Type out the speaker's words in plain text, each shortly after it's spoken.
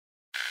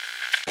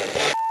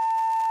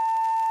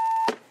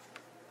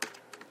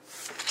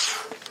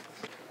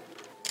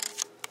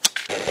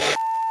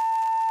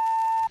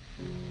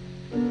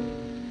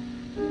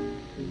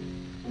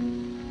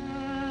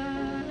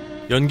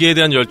연기에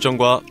대한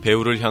열정과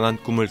배우를 향한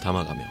꿈을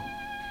담아가며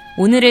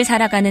오늘을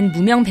살아가는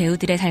무명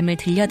배우들의 삶을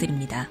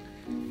들려드립니다.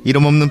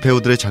 이름 없는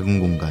배우들의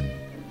작은 공간,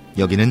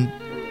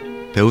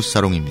 여기는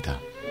배우사롱입니다.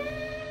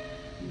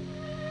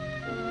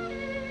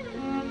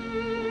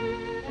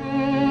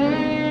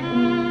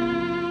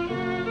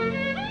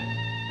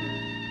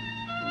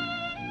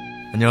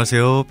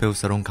 안녕하세요.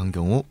 배우사롱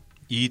강경욱,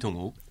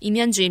 이동욱,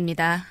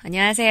 임현주입니다.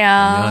 안녕하세요.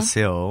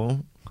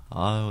 안녕하세요.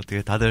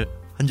 어떻게 다들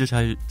한 주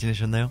잘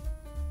지내셨나요?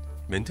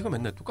 멘트가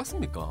맨날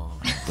똑같습니까?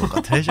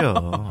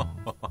 똑같아야죠.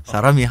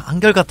 사람이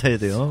한결같아야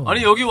돼요.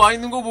 아니 여기 와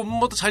있는 거 보면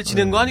뭐 또 잘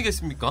지낸 거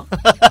아니겠습니까?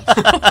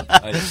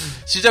 아니,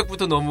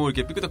 시작부터 너무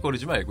이렇게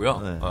삐끄덕거리지 말고요.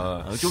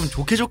 네. 좀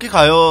좋게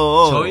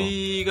가요.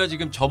 저희가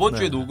지금 저번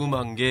주에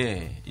녹음한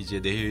게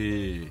이제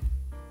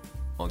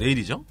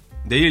내일이죠?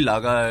 내일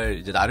나갈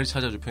이제 나를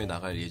찾아줘 편이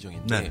나갈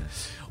예정인데 네.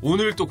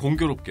 오늘 또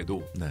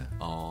공교롭게도 네.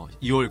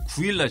 2월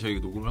 9일날 저희가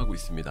녹음을 하고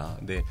있습니다.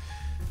 근데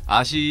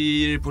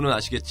아실 분은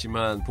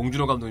아시겠지만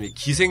봉준호 감독님의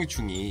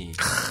기생충이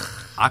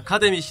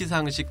아카데미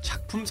시상식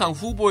작품상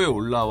후보에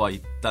올라와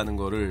있다는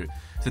거를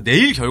그래서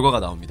내일 결과가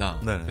나옵니다.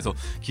 네. 그래서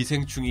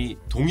기생충이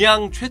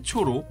동양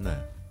최초로 네.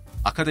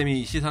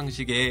 아카데미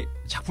시상식에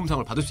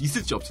작품상을 받을 수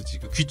있을지 없을지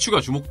그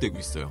귀추가 주목되고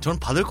있어요. 저는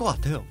받을 것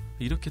같아요.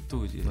 이렇게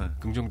또 이제 네.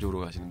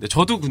 긍정적으로 가시는데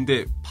저도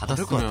근데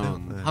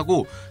받았으면 네.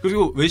 하고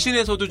그리고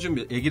외신에서도 좀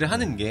얘기를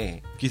하는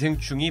게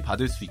기생충이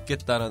받을 수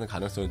있겠다라는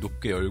가능성이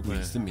높게 열고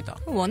있습니다.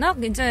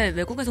 워낙 이제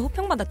외국에서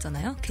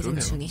호평받았잖아요.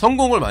 기생충이.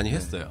 성공을 많이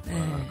했어요. 네.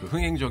 그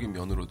흥행적인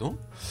면으로도.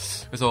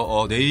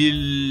 그래서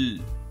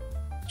내일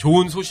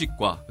좋은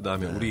소식과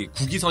그다음에 우리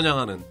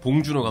국위선양하는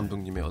봉준호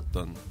감독님의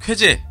어떤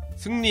쾌재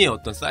승리의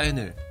어떤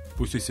사인을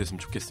볼 수 있었으면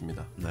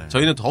좋겠습니다. 네.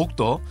 저희는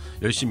더욱더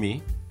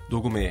열심히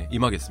녹음에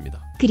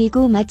임하겠습니다.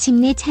 그리고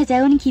마침내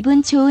찾아온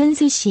기분 좋은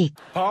소식.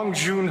 Bong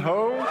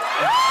Joon-ho.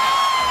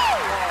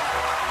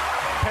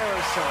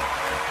 Parasite.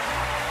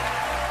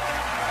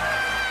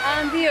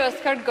 And the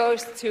Oscar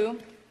goes to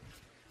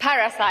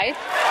Parasite.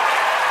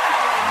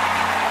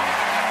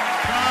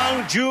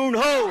 Bong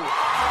Joon-ho.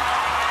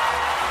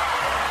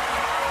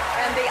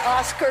 And the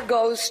Oscar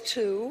goes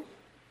to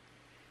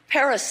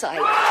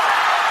Parasite.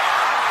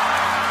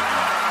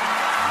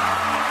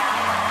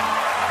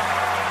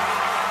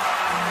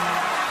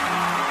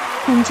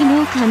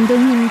 봉준호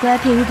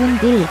감독님과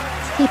배우분들,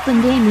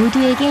 스태프분들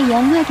모두에게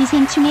영화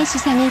기생충의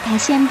수상을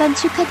다시 한번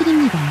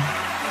축하드립니다.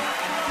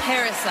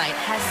 Parasite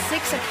has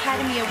 6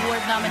 Academy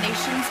Award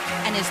nominations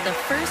and is the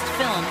first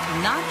film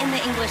not in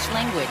the English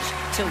language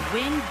to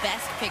win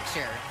Best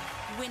Picture.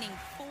 Winning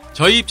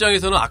저희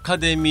입장에서는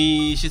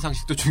아카데미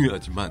시상식도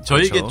중요하지만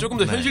저에게 그렇죠. 조금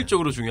더 네.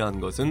 현실적으로 중요한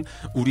것은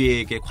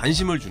우리에게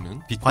관심을 주는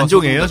빛과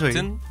관종이에요, 소금 저희.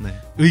 같은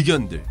네.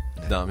 의견들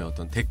그다음에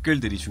어떤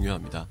댓글들이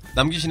중요합니다.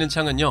 남기시는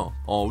창은요.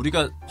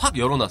 우리가 확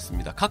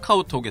열어놨습니다.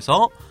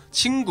 카카오톡에서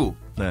친구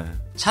네.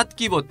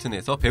 찾기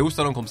버튼에서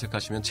배우사랑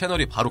검색하시면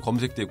채널이 바로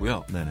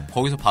검색되고요. 네네.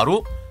 거기서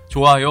바로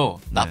좋아요,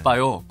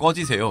 나빠요,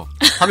 꺼지세요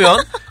하면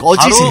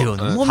꺼지세요.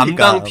 바로 뭡니까?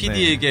 담당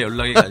PD에게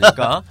연락이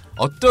가니까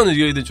어떤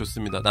의견이든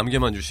좋습니다.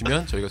 남겨만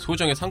주시면 저희가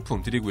소정의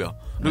상품 드리고요.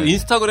 그리고 네.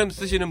 인스타그램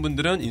쓰시는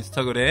분들은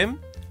인스타그램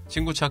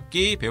친구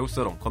찾기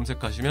배우사랑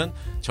검색하시면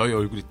저희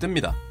얼굴이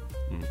뜹니다.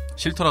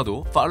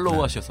 싫더라도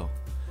팔로우 하셔서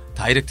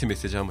다이렉트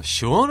메시지 한번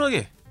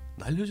시원하게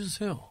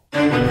날려주세요.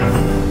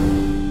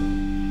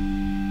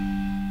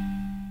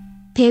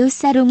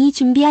 배우사롱이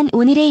준비한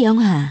오늘의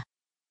영화.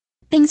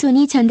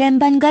 뺑소니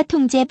전담반과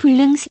통제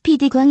불능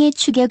스피드광의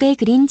추격을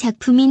그린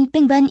작품인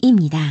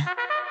뺑반입니다.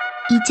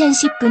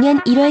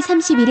 2019년 1월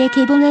 30일에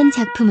개봉한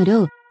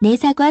작품으로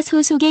내사과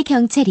소속의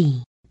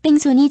경찰이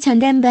뺑소니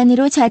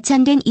전담반으로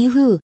좌천된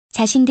이후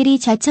자신들이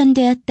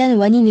좌천되었던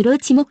원인으로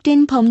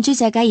지목된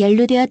범죄자가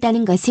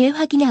연루되었다는 것을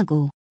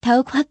확인하고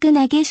더욱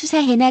화끈하게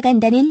수사해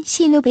나간다는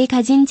신호를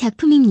가진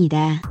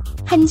작품입니다.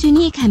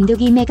 한준희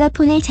감독이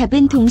메가폰을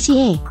잡은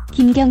동시에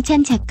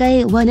김경찬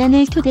작가의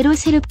원안을 토대로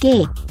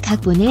새롭게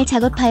각본을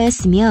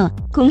작업하였으며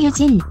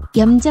공효진,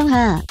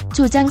 염정하,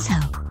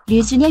 조정석,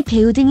 류준열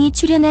배우 등이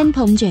출연한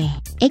범죄,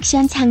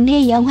 액션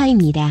장르의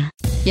영화입니다.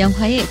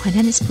 영화에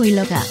관한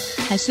스포일러가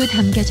다수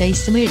담겨져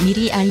있음을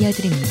미리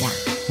알려드립니다.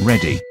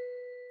 Ready.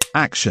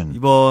 액션.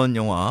 이번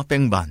영화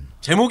뺑반.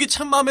 제목이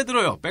참 마음에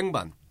들어요.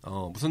 뺑반.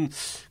 무슨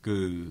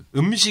그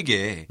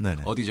음식에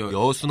네네. 어디 저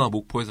여수나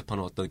목포에서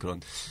파는 어떤 그런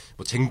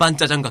뭐 쟁반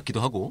짜장 같기도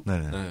하고.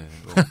 네네. 네,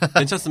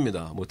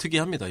 괜찮습니다. 뭐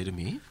특이합니다.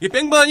 이름이. 이게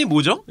뺑반이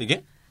뭐죠?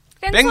 이게?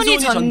 뺑소니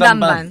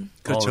전담반.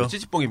 그렇죠.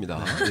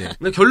 찌찌뽕입니다. 네.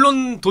 근데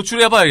결론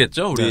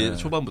도출해봐야겠죠. 우리 네.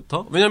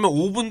 초반부터. 왜냐하면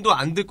 5분도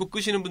안 듣고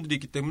끄시는 분들이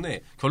있기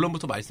때문에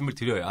결론부터 말씀을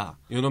드려야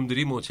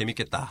이놈들이 뭐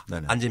재밌겠다,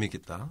 네네. 안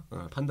재밌겠다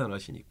판단을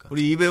하시니까.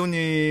 우리 이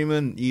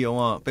배우님은 이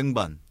영화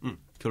뺑반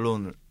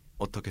결론을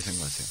어떻게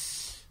생각하세요?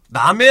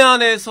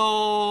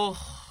 남해안에서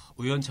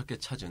우연찮게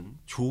찾은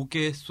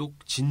조개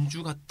속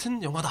진주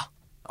같은 영화다.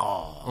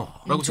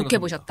 라고 좋게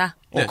보셨다.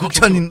 네,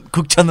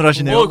 극찬을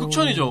하시네요.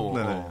 극찬이죠.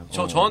 네네.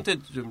 저한테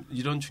좀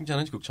이런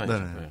칭찬은 극찬이죠.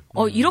 네네. 네.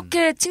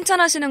 이렇게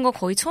칭찬하시는 거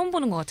거의 처음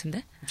보는 것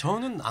같은데?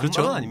 저는 악마가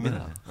그렇죠?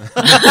 아닙니다.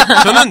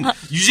 저는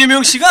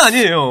유재명 씨가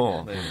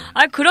아니에요.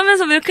 네.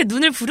 그러면서 왜 이렇게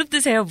눈을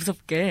부릅뜨세요,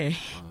 무섭게?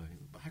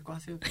 할 거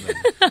하세요. 네.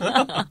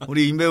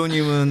 우리 임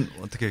배우님은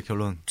어떻게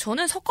결론?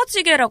 저는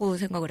섞어찌개라고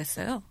생각을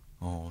했어요.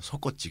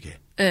 섞어찌개.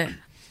 네.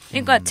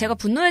 그러니까 제가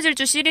분노의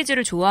질주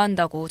시리즈를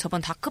좋아한다고 저번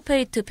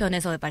다크페이트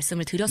편에서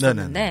말씀을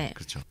드렸었는데 네네네.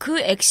 그렇죠. 그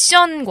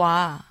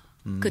액션과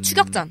그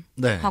추격전하고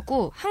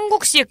네.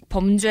 한국식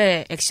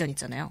범죄 액션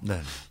있잖아요.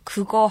 네.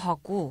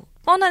 그거하고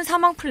뻔한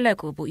사망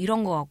플래그 뭐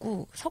이런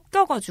거하고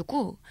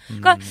섞여가지고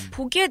그러니까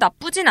보기에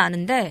나쁘진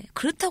않은데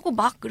그렇다고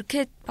막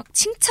이렇게 막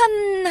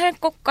칭찬할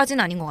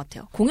것까지는 아닌 것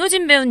같아요.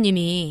 공효진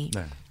배우님이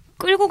네.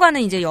 끌고 가는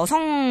이제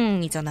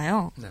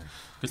여성이잖아요. 네.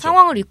 그쵸?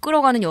 상황을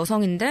이끌어가는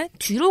여성인데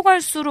뒤로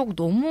갈수록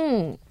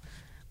너무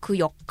그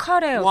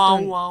역할의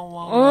어떤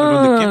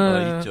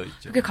이런 느낌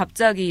있죠. 그게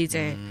갑자기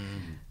이제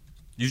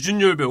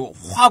유준열 배우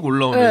확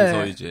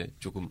올라오면서 네. 이제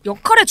조금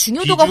역할의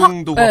중요도가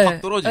비중도가 확,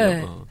 확 떨어지죠.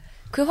 네.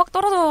 그게 확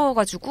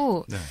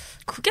떨어져가지고 네.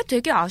 그게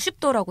되게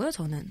아쉽더라고요.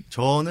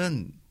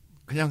 저는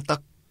그냥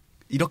딱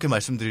이렇게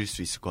말씀드릴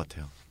수 있을 것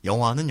같아요.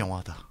 영화는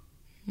영화다.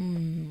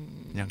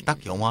 그냥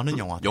딱 영화는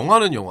영화다.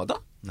 영화는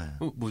영화다? 네.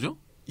 뭐죠?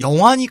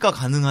 영화니까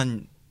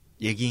가능한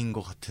얘기인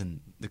것 같은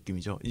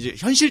느낌이죠. 이제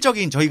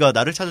현실적인 저희가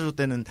나를 찾아줄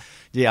때는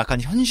이제 약간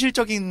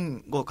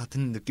현실적인 것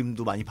같은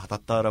느낌도 많이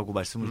받았다라고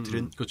말씀을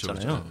드렸잖아요.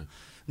 그렇죠.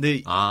 근데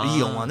이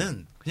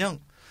영화는 그냥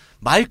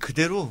말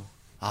그대로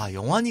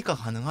영화니까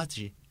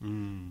가능하지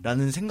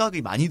라는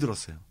생각이 많이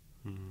들었어요.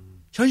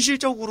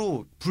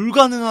 현실적으로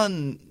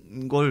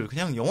불가능한 걸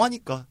그냥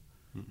영화니까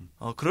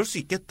그럴 수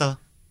있겠다.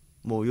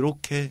 뭐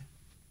이렇게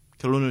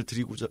결론을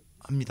드리고자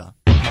합니다.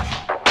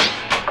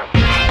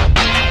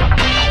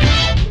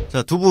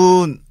 자, 두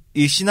분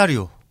이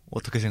시나리오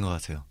어떻게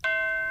생각하세요?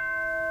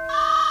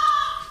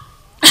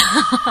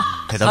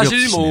 대답이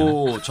사실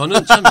없으시네요.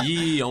 저는 참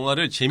이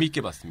영화를 재밌게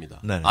봤습니다.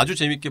 네네. 아주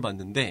재밌게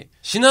봤는데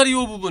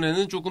시나리오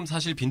부분에는 조금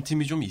사실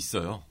빈틈이 좀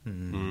있어요.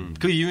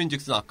 그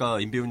이유인즉슨 아까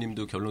임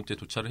배우님도 결론 때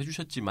도착을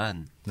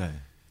해주셨지만 네.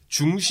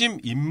 중심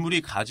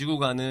인물이 가지고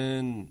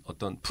가는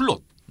어떤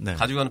플롯, 네.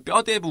 가지고 가는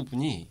뼈대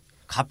부분이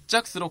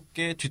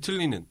갑작스럽게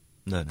뒤틀리는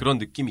네네. 그런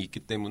느낌이 있기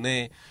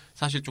때문에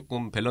사실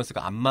조금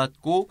밸런스가 안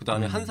맞고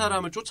그다음에 한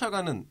사람을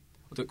쫓아가는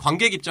어떤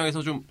관객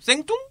입장에서 좀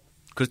생뚱?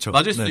 그렇죠.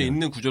 맞을 수도 네네.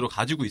 있는 구조로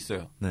가지고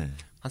있어요. 네.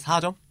 한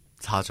 4점?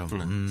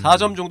 4점.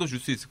 4점 정도 줄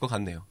수 있을 것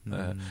같네요. 네.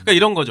 그러니까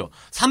이런 거죠.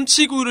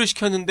 삼치구이를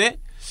시켰는데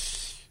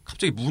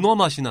갑자기 문어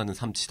맛이 나는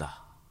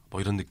삼치다. 뭐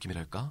이런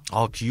느낌이랄까?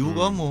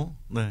 비유가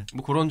네.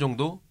 뭐 그런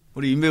정도?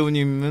 우리 임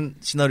배우님은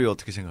시나리오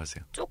어떻게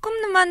생각하세요?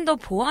 조금만 더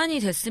보완이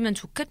됐으면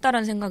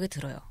좋겠다라는 생각이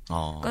들어요.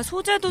 그러니까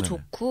소재도 네네.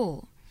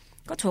 좋고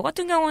그러니까 저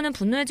같은 경우는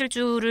분노의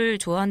질주를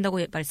좋아한다고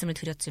말씀을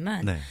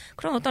드렸지만 네.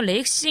 그런 어떤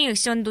레이싱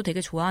액션도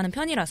되게 좋아하는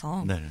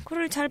편이라서 네.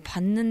 그걸 잘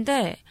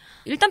봤는데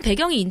일단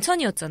배경이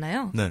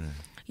인천이었잖아요. 네.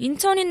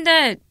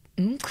 인천인데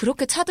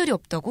그렇게 차들이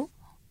없다고?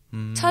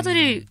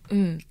 차들이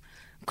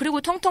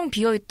그리고 텅텅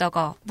비어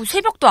있다가 뭐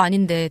새벽도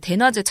아닌데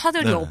대낮에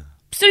차들이 네.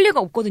 없을 리가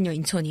없거든요,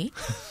 인천이.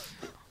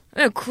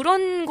 네,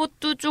 그런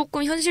것도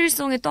조금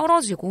현실성에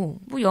떨어지고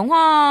뭐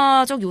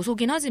영화적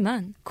요소긴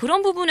하지만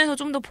그런 부분에서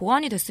좀 더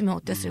보완이 됐으면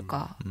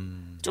어땠을까?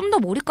 좀 더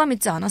몰입감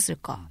있지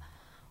않았을까?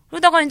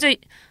 그러다가 이제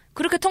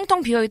그렇게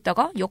텅텅 비어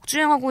있다가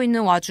역주행하고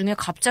있는 와중에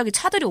갑자기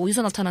차들이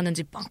어디서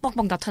나타나는지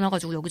빵빵빵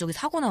나타나가지고 여기저기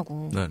사고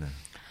나고. 네네.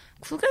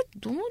 그게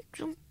너무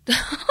좀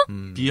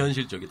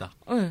비현실적이다.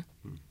 네.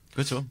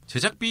 그렇죠.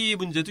 제작비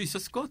문제도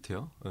있었을 것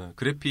같아요. 네,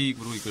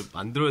 그래픽으로 이걸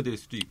만들어야 될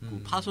수도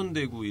있고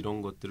파손되고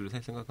이런 것들을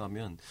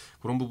생각하면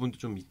그런 부분도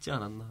좀 있지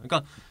않았나.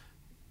 그러니까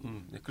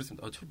네,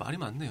 그렇습니다. 저 말이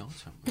많네요.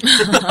 참.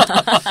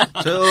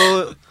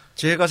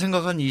 제가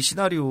생각한 이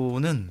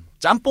시나리오는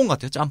짬뽕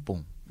같아요.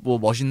 짬뽕. 뭐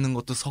멋있는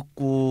것도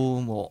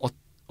섞고 뭐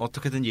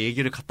어떻게든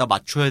얘기를 갖다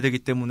맞춰야 되기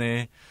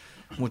때문에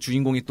뭐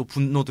주인공이 또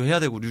분노도 해야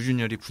되고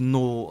류준열이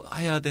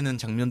분노해야 되는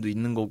장면도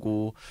있는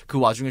거고 그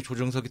와중에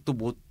조정석이 또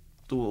뭐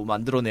또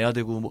만들어내야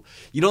되고 뭐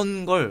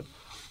이런 걸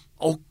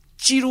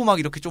억지로 막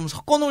이렇게 좀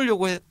섞어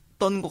놓으려고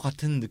했던 것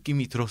같은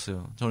느낌이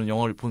들었어요. 저는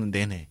영화를 보는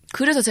내내.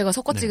 그래서 제가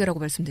섞어찌개라고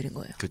말씀드린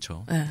거예요.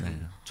 그렇죠. 네.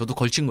 네. 저도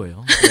걸친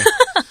거예요.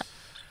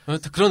 네.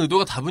 그런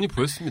의도가 다분히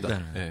보였습니다.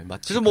 네. 네,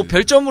 마치 그래서 뭐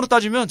별점으로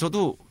따지면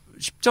저도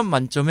 10점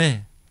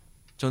만점에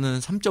저는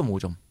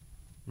 3.5점.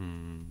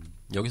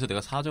 여기서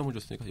내가 4점을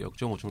줬으니까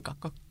 0.5점을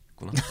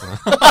깎았구나.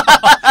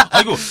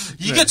 아이고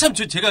이게 네. 참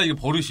제가 이게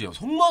버릇이에요.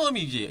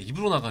 속마음이 이제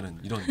입으로 나가는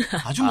이런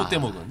아주 못돼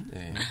먹은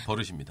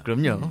버릇입니다.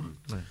 그럼요.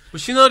 네.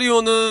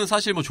 시나리오는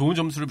사실 뭐 좋은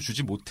점수를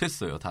주지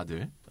못했어요,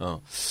 다들.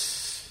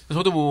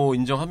 저도 뭐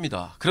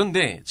인정합니다.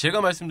 그런데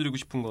제가 말씀드리고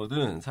싶은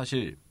것은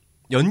사실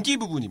연기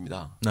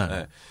부분입니다. 네.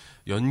 네.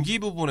 연기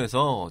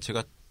부분에서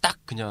제가 딱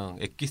그냥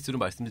엑기스로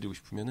말씀드리고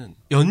싶으면은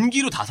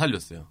연기로 다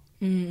살렸어요.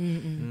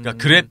 그러니까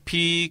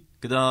그래픽,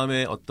 그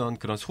다음에 어떤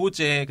그런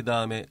소재, 그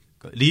다음에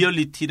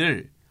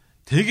리얼리티를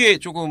되게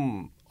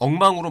조금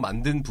엉망으로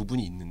만든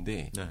부분이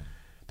있는데 네.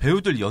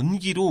 배우들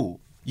연기로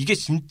이게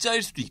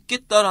진짜일 수도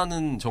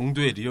있겠다라는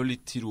정도의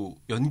리얼리티로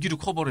연기로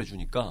커버를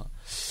해주니까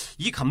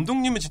이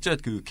감독님은 진짜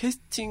그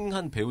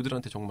캐스팅한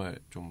배우들한테 정말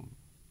좀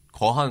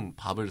거한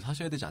밥을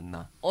사셔야 되지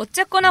않나.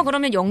 어쨌거나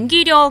그러면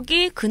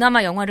연기력이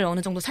그나마 영화를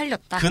어느 정도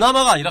살렸다.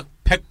 그나마가 아니라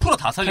 100%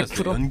 다 살렸어요.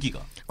 100%?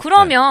 연기가.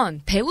 그러면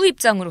네. 배우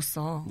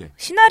입장으로서 네.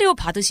 시나리오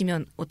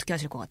받으시면 어떻게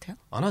하실 것 같아요?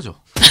 안 하죠.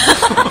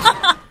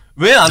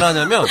 왜 안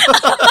하냐면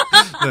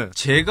네.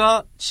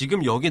 제가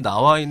지금 여기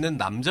나와 있는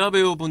남자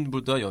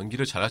배우분보다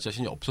연기를 잘할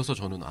자신이 없어서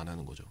저는 안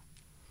하는 거죠.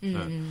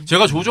 네.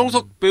 제가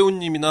조정석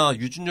배우님이나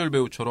유준열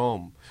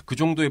배우처럼 그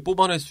정도에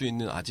뽑아낼 수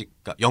있는 아직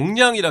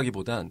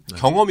역량이라기보단 네.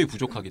 경험이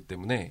부족하기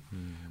때문에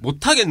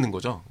못 하겠는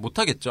거죠. 못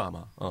하겠죠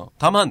아마.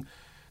 다만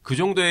그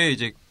정도의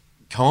이제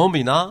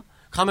경험이나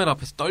카메라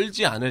앞에서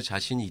떨지 않을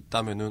자신이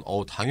있다면은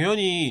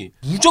당연히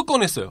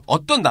무조건 했어요.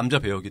 어떤 남자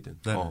배우이든.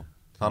 네.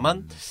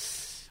 다만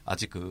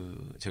아직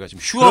제가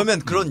지금 휴업 그러면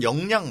그런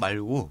역량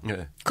말고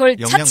네. 그걸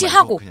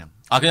차치하고 그냥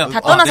다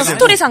떠나서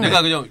스토리상을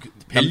내가 그냥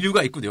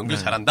밸류가 있고 연기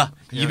네. 잘한다.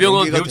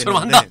 이병헌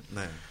배우처럼 한다.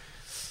 네.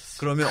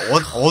 그러면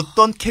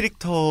어떤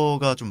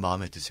캐릭터가 좀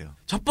마음에 드세요?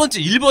 첫 번째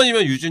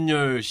 1번이면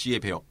유준열 씨의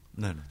배역.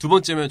 네. 두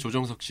번째면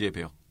조정석 씨의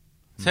배역.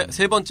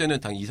 세 번째는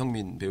당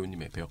이성민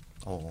배우님의 배역.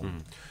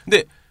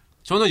 근데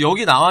저는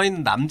여기 나와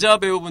있는 남자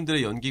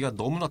배우분들의 연기가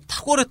너무나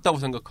탁월했다고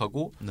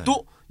생각하고 네.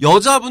 또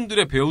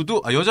여자분들의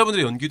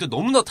여자분들의 연기도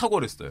너무나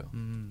탁월했어요.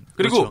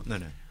 그리고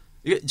그렇죠.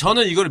 이게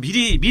저는 이걸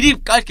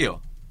미리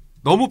깔게요.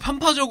 너무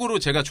편파적으로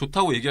제가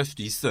좋다고 얘기할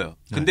수도 있어요.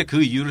 근데 네.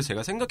 그 이유를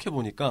제가 생각해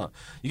보니까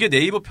이게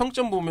네이버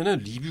평점 보면은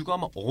리뷰가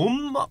막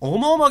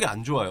어마어마하게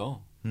안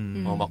좋아요.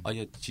 막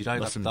아예 지랄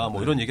같다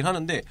뭐 이런 얘기를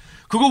하는데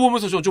그거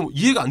보면서 저 좀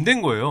이해가 안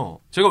된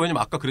거예요. 제가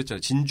왜냐면 아까 그랬잖아요.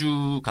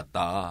 진주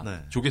같다. 네.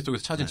 조개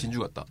속에서 찾은 네. 진주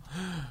같다.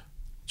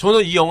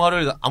 저는 이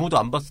영화를 아무도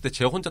안 봤을 때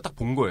제가 혼자 딱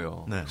본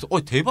거예요. 네. 그래서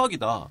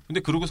대박이다. 근데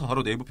그러고서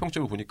바로 네이버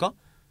평점을 보니까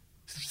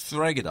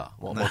쓰레기다.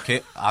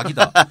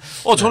 악이다.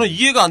 저는 네.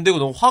 이해가 안 되고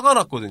너무 화가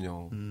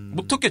났거든요.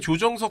 어떻게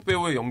조정석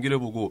배우의 연기를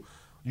보고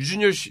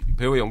유준열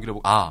배우의 연기를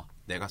보고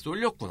내가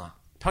쏠렸구나.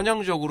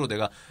 편향적으로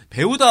내가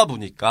배우다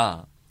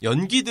보니까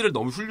연기들을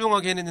너무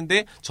훌륭하게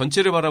해냈는데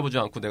전체를 바라보지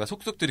않고 내가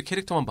속속들이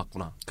캐릭터만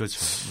봤구나. 그렇죠.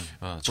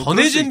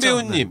 전혜진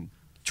배우님, 네.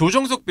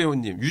 조정석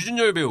배우님,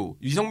 유준열 배우,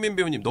 이성민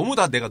배우님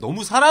내가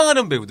너무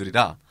사랑하는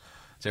배우들이라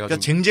제가 그러니까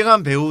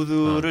쟁쟁한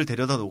배우들을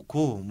데려다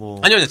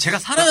놓고 아니요 제가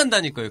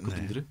사랑한다니까요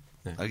그분들을.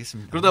 네.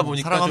 알겠습니다. 그러다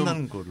보니까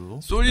사랑한다는 좀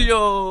거로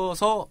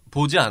쏠려서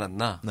보지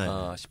않았나 네.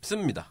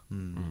 싶습니다.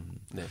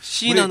 네.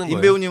 시인하는 거예요.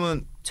 임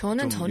배우님은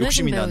저는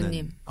전혜진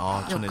배우님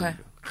역할.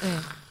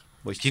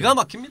 네. 기가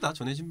막힙니다.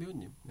 전혜진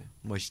배우님. 네.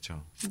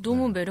 멋있죠.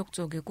 너무 네.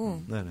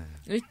 매력적이고 네네.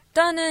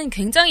 일단은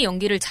굉장히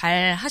연기를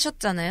잘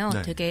하셨잖아요.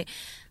 네. 되게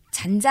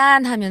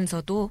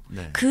잔잔하면서도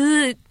네.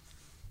 그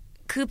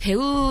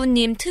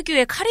배우님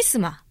특유의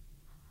카리스마.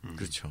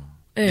 그렇죠.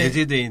 네.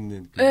 내재되어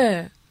있는.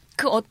 네.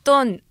 그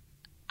어떤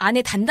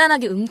안에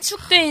단단하게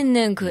응축되어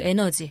있는 그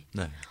에너지.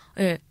 네.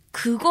 네.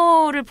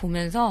 그거를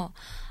보면서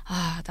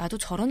나도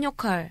저런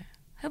역할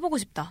해보고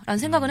싶다라는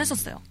생각은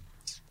했었어요.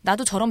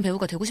 나도 저런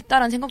배우가 되고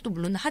싶다라는 생각도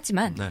물론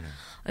하지만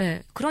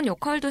네, 그런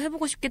역할도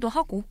해보고 싶기도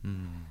하고.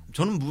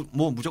 저는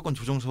무조건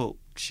조정석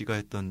씨가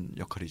했던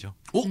역할이죠.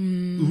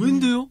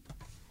 의외인데요?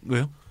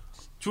 왜요?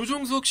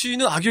 조정석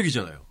씨는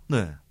악역이잖아요.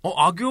 네.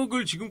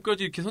 악역을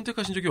지금까지 이렇게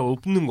선택하신 적이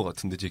없는 것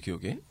같은데 제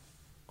기억에.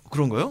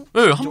 그런가요?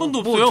 네, 한 번도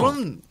없어요.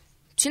 저는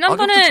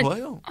지난번에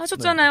좋아요.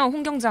 하셨잖아요, 네.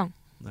 홍경장.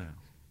 네.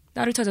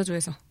 나를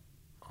찾아줘에서.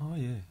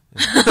 예.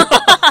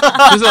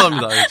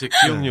 죄송합니다. 제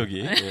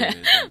기억력이.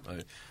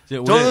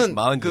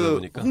 저는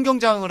그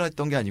홍경장을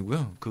했던 게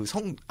아니고요. 그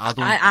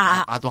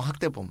아동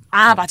학대범.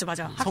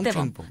 맞아. 학대범.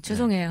 성추행범.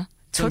 죄송해요.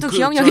 저도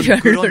기억력이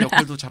별로라. 그런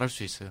역할도 잘할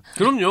수 있어요.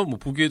 그럼요.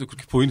 보기에도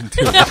그렇게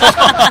보이는데요.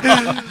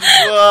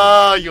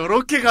 와,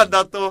 요렇게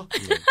간다 또.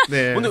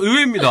 네. 오늘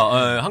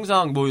의외입니다.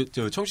 항상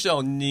청취자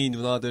언니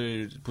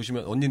누나들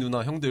보시면 언니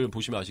누나 형들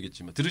보시면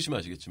아시겠지만 들으시면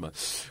아시겠지만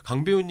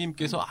강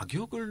배우님께서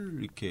악역을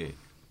이렇게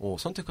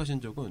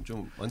선택하신 적은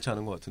좀 많지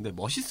않은 것 같은데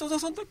멋있어서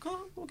선택한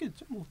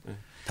거겠죠. 네.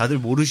 다들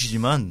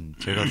모르시지만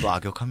제가 또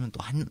악역하면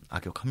또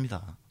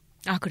악역합니다.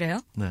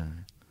 그래요? 네.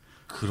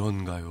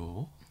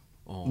 그런가요?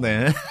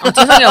 네.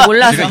 죄송해요.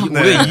 몰라서. 제가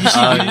올해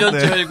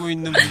 21년째 알고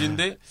있는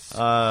분인데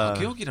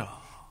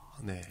악역이라.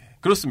 네.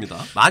 그렇습니다.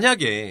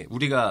 만약에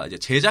우리가 이제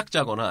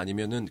제작자거나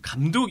아니면은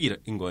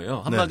감독인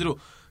거예요. 한마디로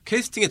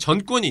캐스팅에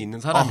전권이 있는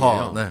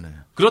사람이에요.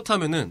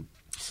 그렇다면은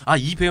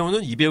이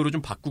배우는 이 배우로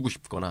좀 바꾸고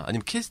싶거나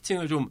아니면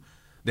캐스팅을 좀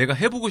내가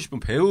해보고 싶은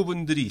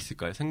배우분들이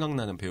있을까요?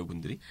 생각나는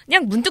배우분들이?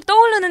 그냥 문득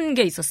떠오르는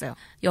게 있었어요.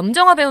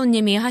 염정아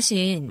배우님이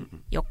하신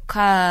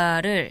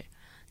역할을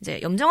이제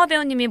염정아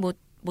배우님이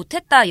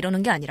못했다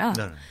이러는 게 아니라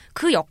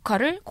그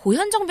역할을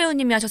고현정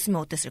배우님이 하셨으면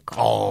어땠을까?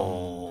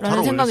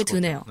 라는 생각이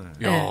드네요.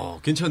 야,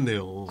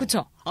 괜찮네요.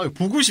 그쵸?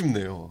 보고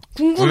싶네요.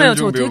 궁금해요.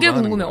 저 되게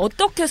궁금해요.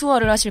 어떻게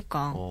소화를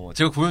하실까?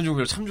 제가 고현정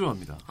배우를 참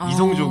좋아합니다.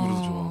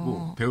 이성적으로도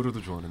좋아하고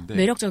배우로도 좋아하는데.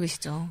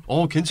 매력적이시죠.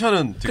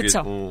 괜찮은 되게.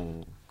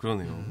 그쵸?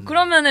 그러네요.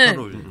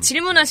 그러면은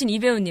질문하신 이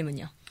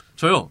배우님은요?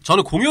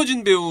 저는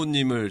공효진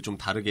배우님을 좀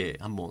다르게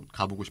한번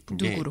가보고 싶은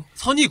게 누구로?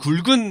 선이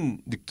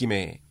굵은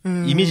느낌의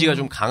이미지가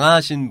좀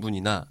강하신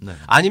분이나 네.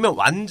 아니면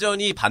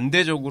완전히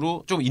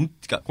반대적으로 좀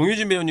그러니까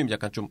공효진 배우님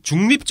약간 좀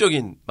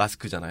중립적인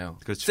마스크잖아요.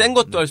 그렇죠. 센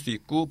것도 네. 할 수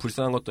있고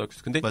불쌍한 것도 할 수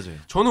있고. 근데 맞아요.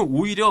 저는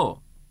오히려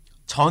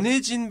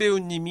전혜진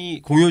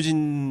배우님이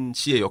공효진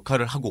씨의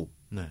역할을 하고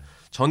네.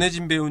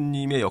 전혜진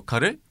배우님의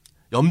역할을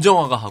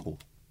염정화가 하고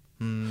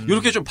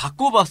이렇게 좀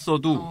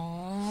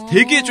바꿔봤어도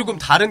되게 조금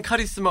다른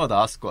카리스마가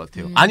나왔을 것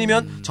같아요.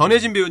 아니면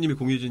전혜진 배우님이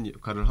공효진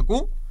역할을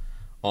하고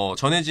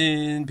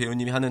전혜진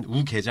배우님이 하는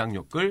우계장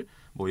역을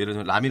뭐 예를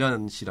들면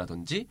라미란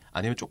씨라든지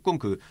아니면 조금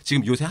그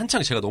지금 요새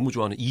한창 제가 너무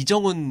좋아하는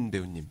이정은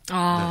배우님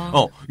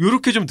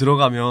요렇게 좀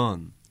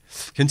들어가면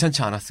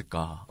괜찮지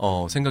않았을까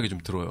생각이 좀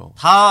들어요.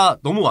 다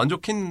너무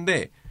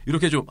만족했는데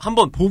이렇게 좀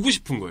한번 보고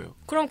싶은 거예요.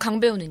 그럼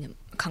강배우님은요?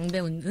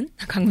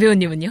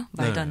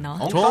 말도 안 나와.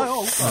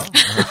 엉까요.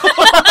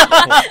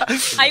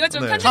 이거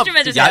좀 네. 편집 좀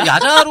해주세요.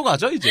 야자로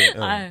가죠 이제.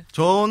 아유.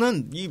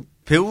 저는 이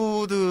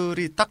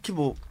배우들이 딱히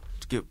뭐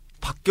이렇게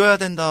바뀌어야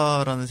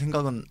된다라는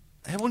생각은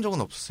해본 적은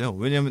없었어요.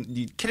 왜냐하면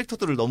이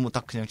캐릭터들을 너무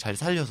딱 그냥 잘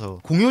살려서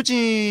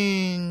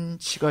공효진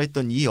씨가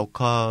했던 이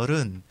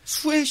역할은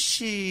수혜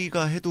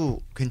씨가 해도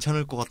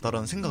괜찮을 것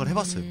같다라는 생각을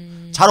해봤어요.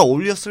 잘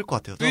어울렸을 것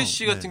같아요. 수혜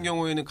씨 같은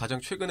경우에는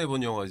가장 최근에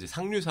본 영화 이제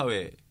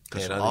상류사회.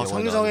 그렇죠.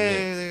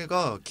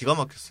 상류사회가 기가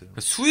막혔어요.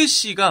 수혜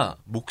씨가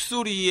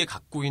목소리에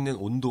갖고 있는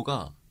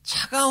온도가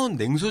차가운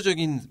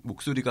냉소적인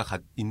목소리가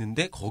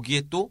있는데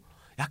거기에 또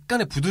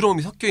약간의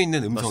부드러움이 섞여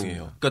있는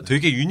음성이에요. 맞습니다. 그러니까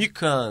되게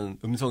유니크한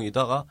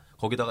음성이다가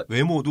거기다가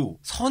외모도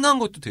선한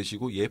것도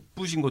되시고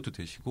예쁘신 것도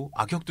되시고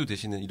악역도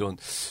되시는 이런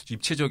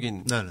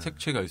입체적인 네네.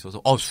 색채가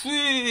있어서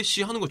수혜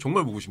씨 하는 거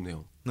정말 보고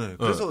싶네요. 네,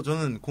 그래서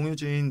저는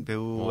공효진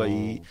배우가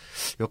이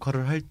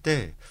역할을 할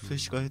때 수혜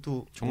씨가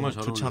해도 정말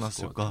잘 좋지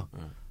어울렸을 않았을까 것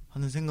같아요.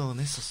 하는 생각은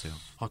했었어요.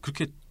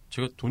 그렇게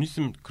제가 돈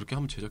있으면 그렇게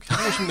한번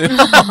제작해보고 싶네요.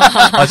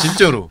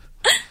 진짜로.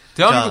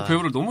 대한민국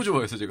배우를 너무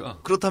좋아해서 제가.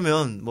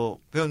 그렇다면 뭐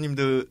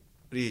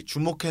배우님들이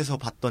주목해서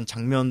봤던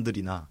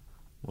장면들이나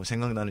뭐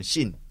생각나는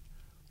씬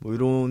뭐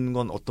이런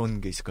건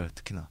어떤 게 있을까요?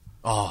 특히나.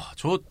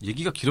 저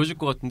얘기가 길어질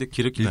것 같은데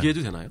길게 네.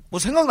 해도 되나요? 뭐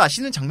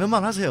생각나시는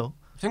장면만 하세요.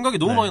 생각이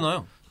너무 네. 많이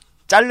나요.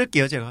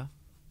 자를게요, 제가.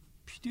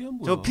 PD야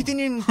뭐야. 저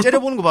PD님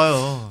째려보는 거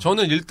봐요.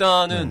 저는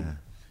일단은 네.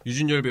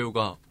 유준열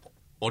배우가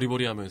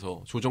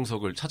어리버리하면서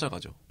조정석을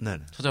찾아가죠. 네.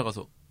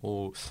 찾아가서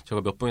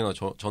제가 몇 번이나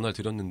전화를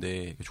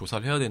드렸는데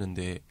조사를 해야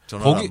되는데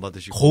전화를 안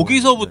받으시고.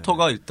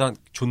 거기서부터가 일단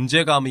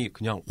존재감이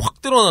그냥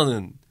확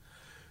드러나는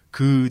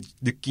그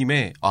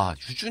느낌에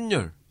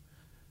유준열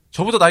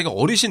저보다 나이가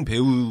어리신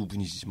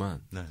배우분이시지만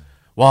네.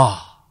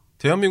 와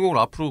대한민국을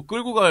앞으로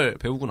끌고 갈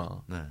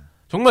배우구나. 네.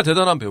 정말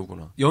대단한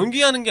배우구나.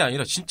 연기하는 게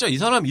아니라 진짜 이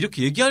사람이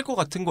이렇게 얘기할 것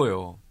같은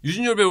거예요.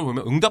 유준열 배우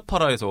보면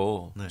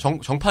응답하라에서 네.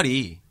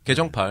 정팔이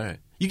개정팔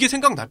이게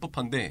생각날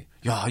법한데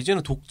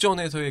이제는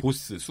독전에서의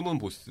보스 숨은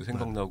보스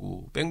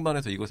생각나고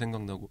뺑반에서 이거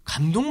생각나고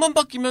감독만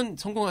바뀌면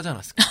성공하지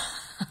않았을까.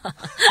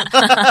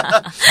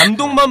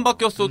 감독만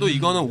바뀌었어도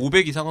이거는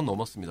 500 이상은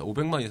넘었습니다.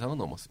 500만 이상은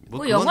넘었습니다.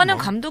 뭐 영화는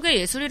감독의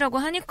예술이라고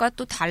하니까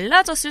또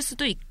달라졌을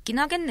수도 있긴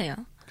하겠네요.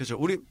 그렇죠.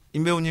 우리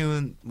임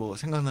배우님은 뭐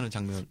생각나는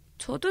장면.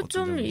 저도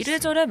좀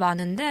이래저래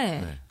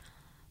많은데 네.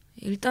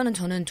 일단은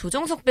저는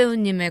조정석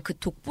배우님의 그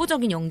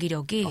독보적인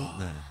연기력이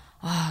네.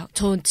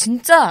 전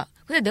진짜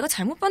근데 내가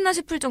잘못 봤나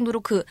싶을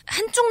정도로 그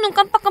한쪽 눈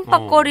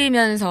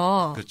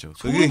깜빡깜빡거리면서 그렇죠.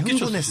 그게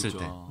흥분했을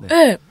때.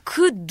 네,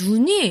 그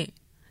눈이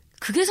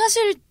그게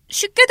사실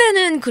쉽게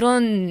되는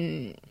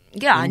그런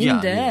게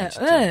아닌데, 아니에요,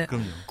 진짜. 네.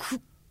 그럼요.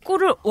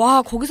 그거를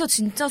거기서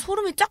진짜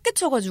소름이 쫙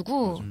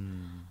끼쳐가지고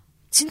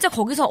진짜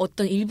거기서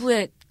어떤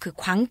일부의 그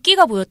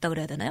광기가 보였다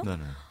그래야 되나요?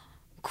 네네.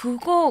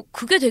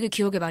 그게 되게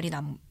기억에 많이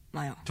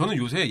남아요. 저는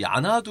요새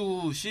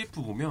야나두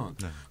CF 보면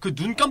네. 그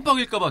눈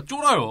깜빡일까봐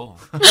쫄아요.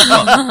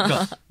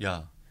 그러니까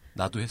야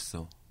나도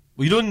했어.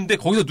 뭐 이러는데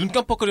거기서 눈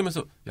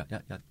깜빡거리면서 야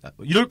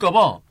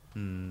이럴까봐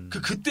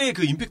그때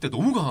그 임팩트가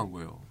너무 강한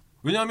거예요.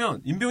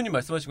 왜냐하면 임 배우님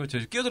말씀하신 걸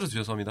제가 끼어들어서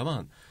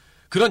죄송합니다만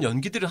그런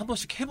연기들을 한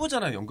번씩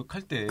해보잖아요.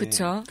 연극할 때.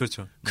 그렇죠.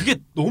 그렇죠. 그게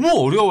너무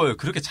어려워요.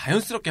 그렇게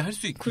자연스럽게 할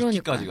수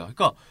있기까지가.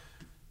 그러니까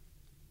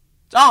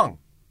짱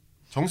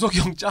정석이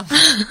형 짱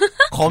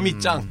거미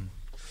짱.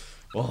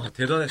 와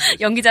대단했어요.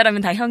 연기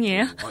잘하면 다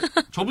형이에요?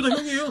 저보다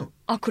형이에요.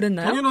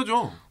 그랬나요?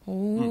 당연하죠.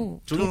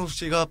 오. 조정석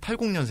씨가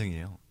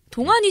 80년생이에요.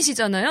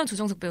 동안이시잖아요,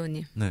 조정석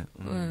배우님. 네.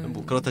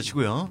 뭐 그렇다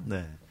치고요.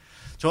 네.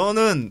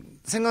 저는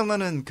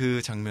생각나는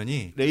그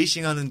장면이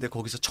레이싱 하는데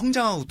거기서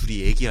청장하고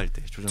둘이 얘기할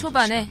때 조정석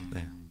초반에? 씨가.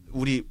 네.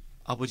 우리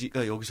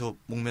아버지가 여기서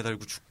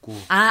목매달고 죽고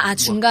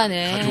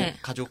중간에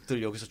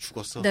가족들 여기서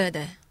죽었어.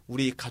 네네.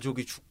 우리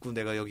가족이 죽고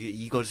내가 여기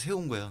이걸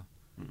세운 거야.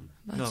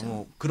 맞아. 그러니까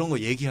뭐 그런 거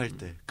얘기할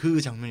때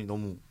그 장면이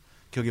너무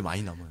기억에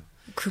많이 남아요.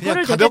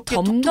 그거를 되게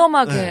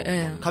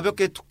덤덤하게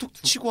가볍게 툭툭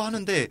치고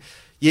하는데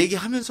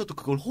얘기하면서도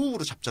그걸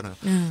호흡으로 잡잖아요.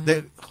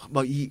 내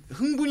막 이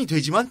흥분이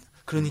되지만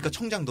그러니까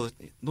청장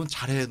넌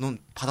잘해. 넌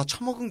받아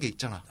처먹은 게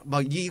있잖아.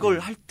 막 이걸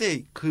할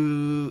때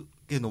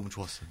그게 너무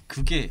좋았어요.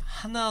 그게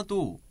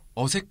하나도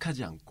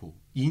어색하지 않고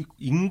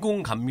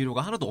인공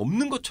감미료가 하나도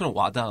없는 것처럼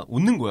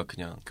오는 거야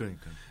그냥.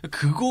 그러니까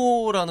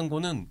그거라는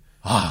거는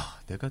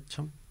내가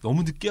참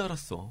너무 늦게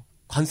알았어.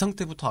 관상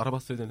때부터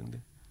알아봤어야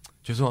되는데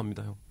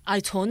죄송합니다 형.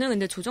 아니 저는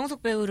근데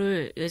조정석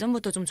배우를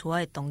예전부터 좀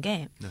좋아했던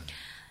게 네.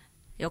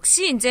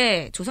 역시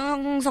이제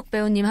조정석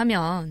배우님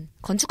하면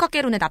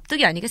건축학개론의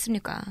납득이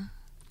아니겠습니까?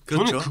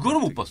 그렇죠. 저는 그거를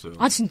못 봤어요.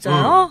 아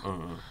진짜요?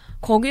 응.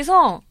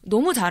 거기서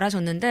너무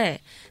잘하셨는데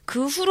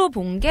그 후로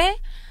본 게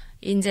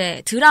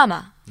이제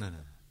드라마 네네.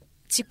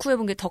 직후에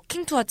본 게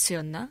더킹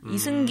투하츠였나?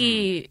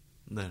 이승기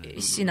네네.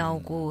 씨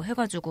나오고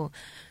해가지고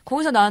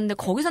거기서 나왔는데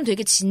거기선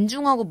되게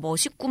진중하고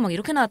멋있고 막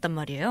이렇게 나왔단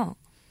말이에요.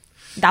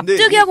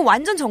 납득이하고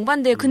완전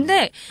정반대예요.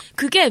 근데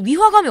그게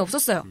위화감이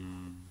없었어요.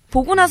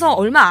 보고 나서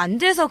얼마 안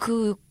돼서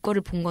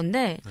그거를 본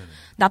건데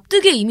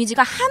납득의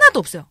이미지가 하나도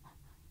없어요.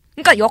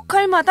 그러니까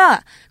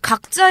역할마다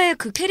각자의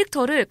그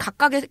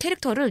각각의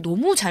캐릭터를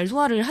너무 잘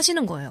소화를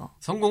하시는 거예요.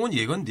 성공은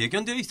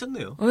예견되어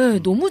있었네요. 네,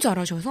 너무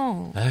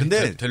잘하셔서.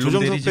 근데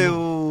조정석 델론데리지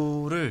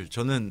배우를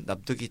저는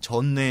납득이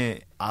전에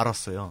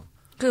알았어요.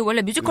 그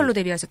원래 뮤지컬로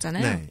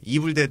데뷔하셨잖아요. 네,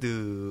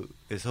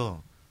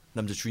 이블데드에서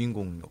남자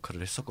주인공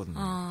역할을 했었거든요.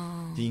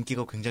 근데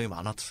인기가 굉장히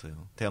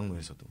많았어요.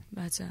 대학로에서도.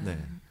 맞아.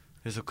 네.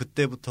 그래서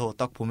그때부터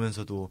딱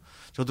보면서도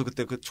저도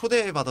그때 그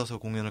초대받아서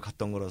공연을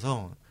갔던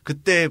거라서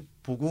그때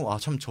보고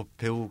참 저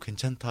배우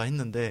괜찮다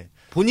했는데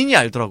본인이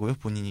알더라고요.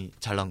 본인이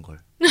잘난 걸.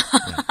 네.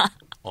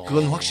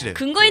 그건 확실해요.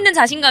 근거 있는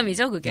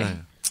자신감이죠, 그게.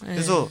 네.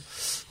 그래서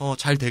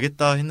잘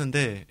되겠다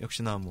했는데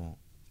역시나 뭐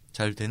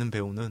잘 되는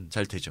배우는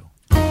잘 되죠.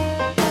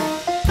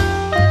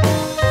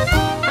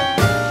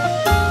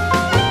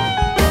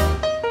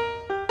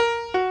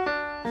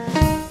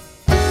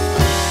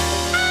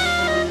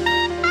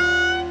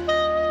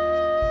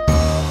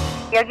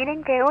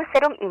 여기는 배우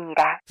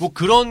세롬입니다. 뭐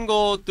그런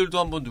것들도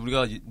한번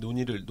우리가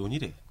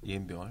논의래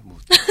예인병을 뭐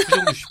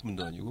수정도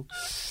분도 아니고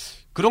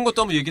그런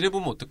것도 한번 얘기를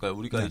해보면 어떨까요?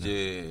 우리가 네네.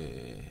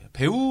 이제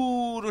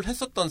배우를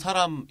했었던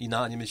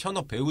사람이나 아니면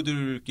현업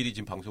배우들끼리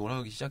지금 방송을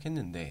하기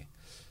시작했는데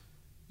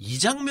이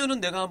장면은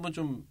내가 한번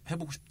좀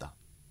해보고 싶다.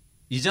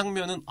 이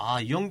장면은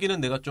이 연기는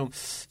내가 좀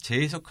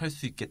재해석할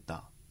수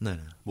있겠다. 네.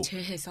 뭐,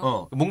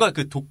 재해석. 뭔가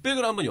그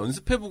독백을 한번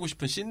연습해보고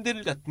싶은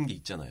씬들 같은 게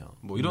있잖아요.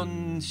 뭐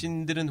이런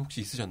씬들은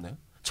혹시 있으셨나요?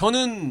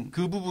 저는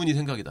그 부분이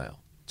생각이 나요.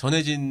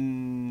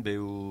 전혜진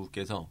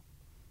배우께서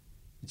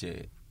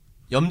이제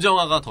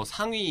염정아가 더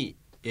상위에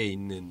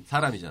있는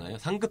사람이잖아요.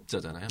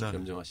 상급자잖아요. 네.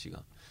 염정아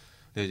씨가.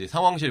 근데 이제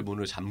상황실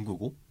문을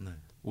잠그고 네.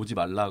 오지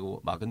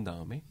말라고 막은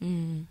다음에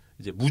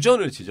이제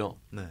무전을 치죠.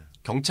 네.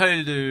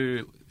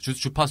 경찰들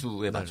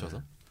주파수에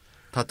맞춰서.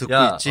 다 듣고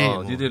야, 있지.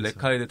 니들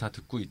레카이들 다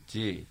듣고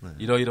있지. 네.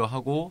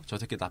 이러이러하고 저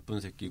새끼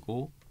나쁜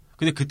새끼고.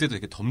 근데 그때도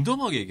되게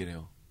덤덤하게 얘기를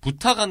해요.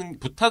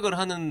 부탁을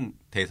하는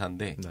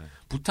대사인데 네.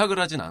 부탁을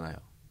하진 않아요.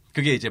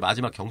 그게 이제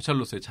마지막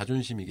경찰로서의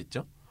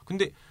자존심이겠죠.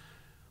 근데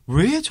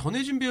왜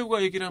전혜진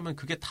배우가 얘기를 하면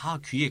그게 다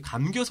귀에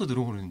감겨서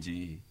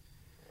들어오는지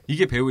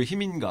이게 배우의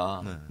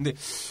힘인가. 네. 근데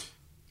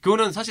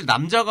그거는 사실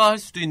남자가 할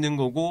수도 있는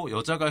거고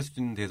여자가 할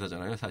수도 있는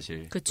대사잖아요,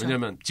 사실. 그쵸.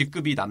 왜냐하면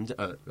직급이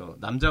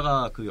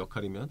남자가 그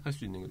역할이면 할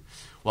수 있는 거.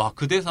 와,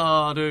 그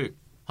대사를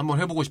한번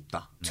해보고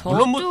싶다.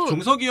 물론 뭐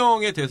종석이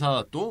형의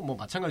대사도 뭐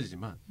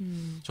마찬가지지만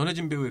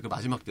전혜진 배우의 그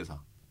마지막 대사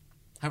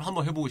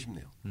한번 해보고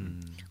싶네요.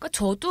 그러니까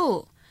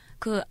저도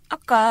그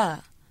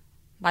아까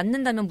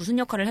맞는다면 무슨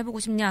역할을 해보고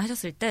싶냐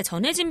하셨을 때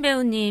전혜진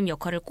배우님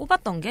역할을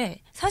꼽았던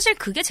게 사실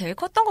그게 제일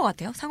컸던 것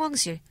같아요.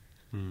 상황실.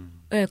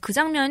 네, 그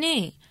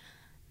장면이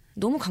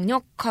너무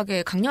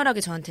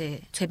강렬하게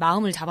저한테 제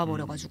마음을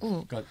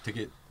잡아버려가지고. 그러니까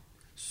되게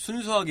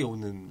순수하게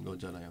오는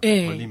거잖아요.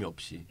 네. 걸림이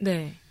없이.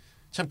 네.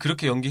 참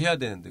그렇게 연기해야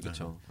되는데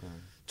그렇죠.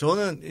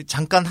 저는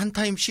잠깐 한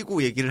타임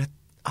쉬고 얘기를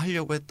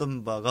하려고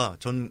했던 바가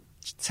전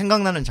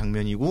생각나는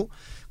장면이고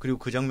그리고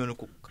그 장면을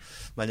꼭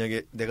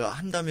만약에 내가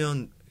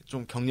한다면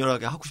좀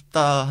격렬하게 하고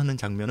싶다 하는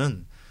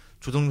장면은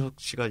조정석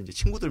씨가 이제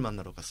친구들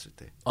만나러 갔을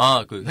때.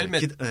 그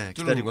헬멧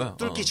기다리는 거야.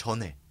 뚫기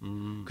전에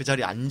그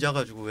자리에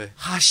앉아가지고 왜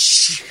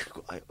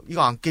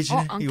이거 안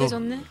깨지네. 안 이거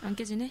깨졌네. 안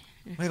깨지네.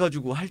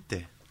 해가지고 할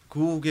때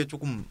그게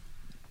조금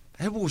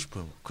해보고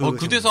싶어요.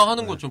 그 대사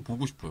하는 거 좀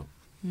보고 싶어요.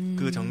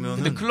 그 장면.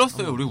 근데 큰일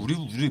났어요.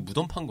 우리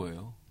무덤 판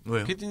거예요.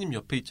 왜요? PD님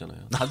옆에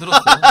있잖아요. 다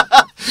들었어요.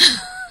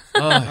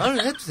 아니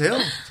해도 돼요.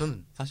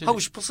 저는 사실 하고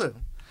싶었어요.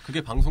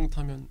 그게 방송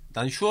타면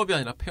난 휴업이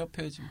아니라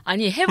폐업해야지.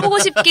 아니 해보고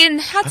싶긴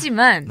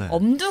하지만 네.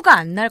 엄두가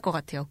안 날 것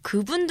같아요.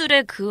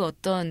 그분들의 그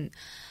어떤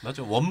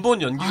맞아.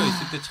 원본 연기가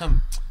있을 때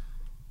참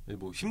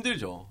뭐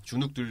힘들죠.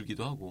 주눅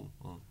들기도 하고.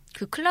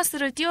 그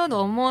클래스를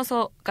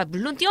뛰어넘어서, 그러니까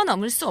물론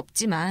뛰어넘을 수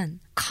없지만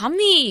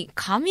감히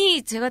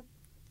제가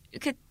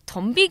이렇게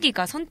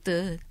덤비기가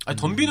선뜻. 아니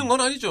덤비는 건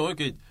아니죠.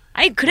 이렇게.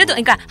 아니 그래도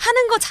그러니까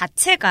하는 것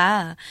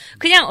자체가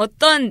그냥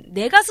어떤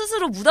내가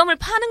스스로 무덤을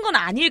파는 건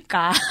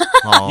아닐까.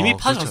 이미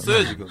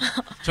파셨어요 지금.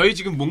 저희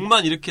지금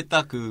목만 이렇게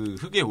딱 그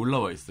흙에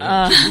올라와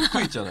있어요. 지금 웃고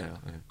있잖아요.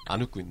 네.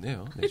 안 웃고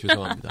있네요. 네,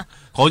 죄송합니다.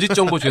 거짓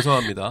정보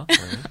죄송합니다. 네.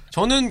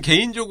 저는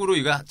개인적으로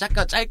이거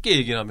잠깐 짧게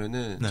얘기를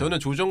하면은 저는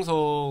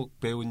조정석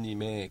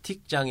배우님의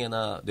틱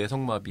장애나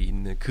뇌성마비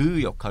있는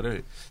그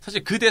역할을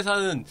사실 그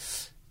대사는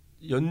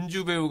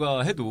연주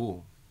배우가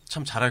해도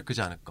참 잘할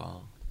거지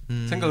않을까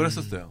생각을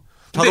했었어요.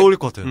 잘 어울릴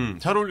것 같아요.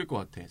 잘 어울릴 것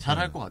같아.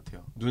 잘할 것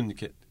같아요. 눈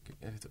이렇게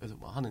해서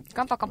뭐 하는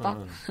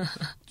깜빡깜빡.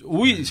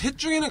 오히 셋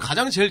중에는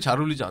가장 제일 잘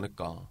어울리지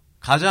않을까.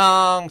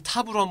 가장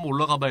탑으로 한번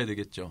올라가 봐야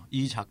되겠죠.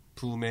 이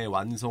작품의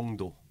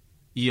완성도,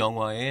 이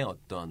영화의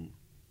어떤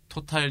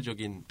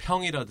토탈적인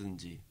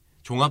평이라든지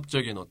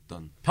종합적인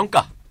어떤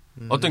평가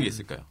어떤 게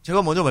있을까요?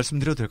 제가 먼저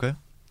말씀드려도 될까요?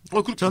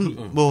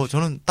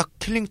 저는 딱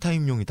킬링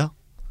타임용이다.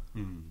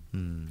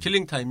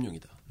 킬링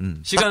타임용이다.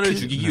 시간을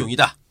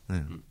죽이기용이다.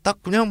 네.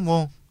 딱 그냥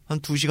뭐 한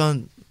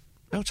 2시간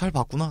그냥 잘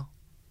봤구나.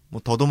 뭐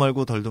더도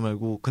말고 덜도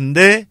말고.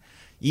 근데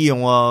이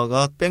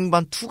영화가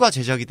뺑반 2가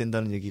제작이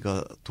된다는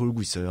얘기가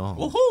돌고 있어요.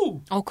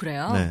 오호!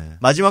 그래요? 네.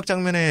 마지막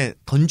장면에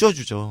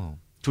던져주죠.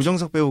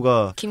 조정석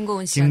배우가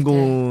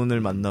김고은을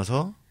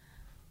만나서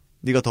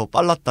네가 더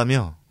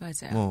빨랐다며.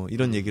 맞아요. 뭐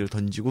이런 얘기를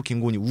던지고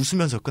김고은이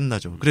웃으면서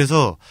끝나죠.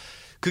 그래서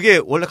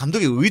그게 원래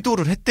감독이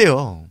의도를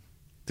했대요.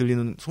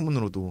 들리는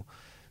소문으로도.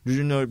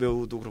 류준열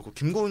배우도 그렇고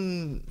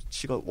김고은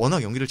씨가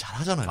워낙 연기를 잘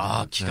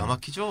하잖아요. 기가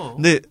막히죠.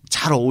 근데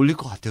잘 어울릴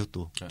것 같아요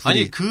또.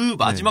 아니 그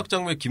마지막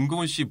장면에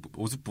김고은 씨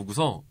모습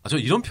보고서 저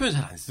이런 표현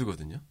잘 안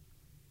쓰거든요.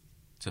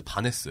 제가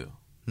반했어요.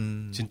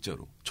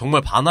 진짜로.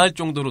 정말 반할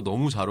정도로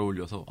너무 잘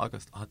어울려서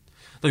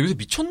나 요새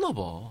미쳤나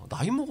봐.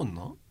 나이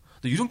먹었나? 나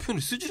이런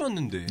표현을 쓰질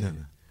않는데. 네네.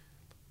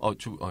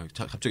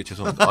 갑자기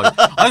죄송합니다.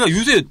 그러니까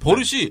요새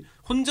버릇이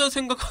혼자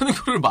생각하는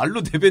거를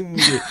말로 내뱉는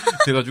게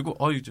돼가지고,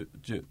 이제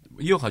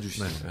이어가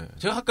주시죠. 네.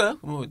 제가 할까요?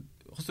 뭐,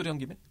 헛소리 한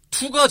김에?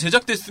 2가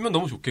제작됐으면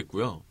너무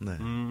좋겠고요. 네.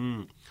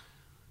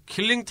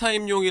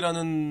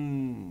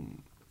 킬링타임용이라는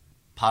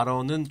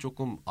발언은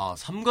조금,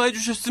 3가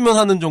해주셨으면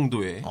하는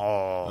정도의.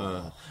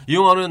 이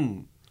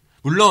영화는,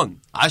 물론,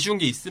 아쉬운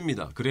게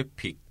있습니다.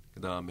 그래픽. 그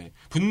다음에,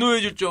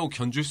 분노의 질주하고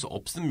견줄 수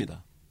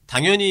없습니다.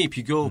 당연히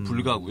비교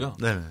불가고요.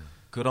 네.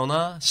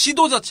 그러나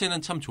시도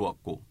자체는 참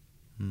좋았고,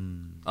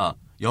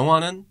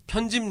 영화는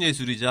편집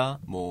예술이자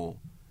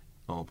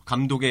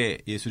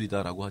감독의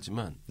예술이다라고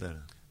하지만 네.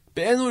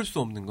 빼놓을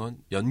수 없는 건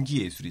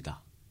연기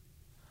예술이다.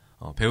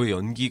 배우의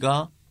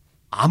연기가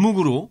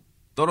암흑으로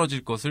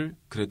떨어질 것을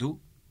그래도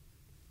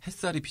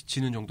햇살이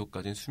비치는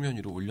정도까지는 수면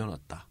위로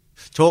올려놨다.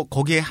 저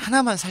거기에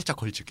하나만 살짝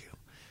걸칠게요.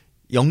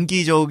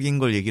 연기적인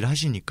걸 얘기를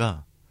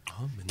하시니까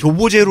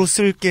교보제로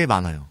쓸 게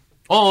많아요.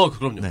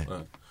 그럼요. 네.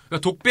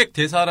 그러니까 독백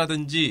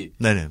대사라든지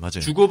네네, 맞아요.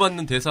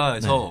 주고받는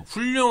대사에서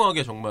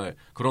훌륭하게 정말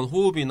그런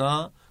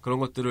호흡이나 그런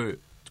것들을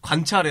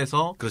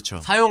관찰해서 그렇죠.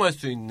 사용할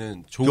수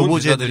있는 좋은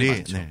대사들이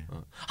많죠. 네.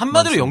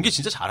 한마디로 연기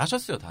진짜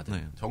잘하셨어요, 다들.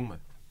 네. 정말.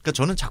 그러니까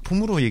저는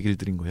작품으로 얘기를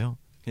드린 거예요.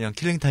 그냥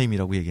킬링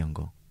타임이라고 얘기한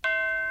거.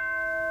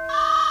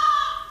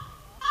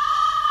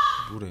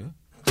 뭐래?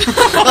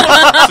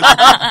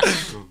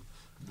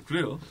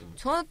 그래요.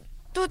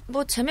 저도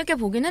뭐 재밌게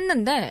보긴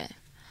했는데.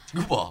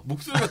 이거 봐,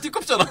 목소리가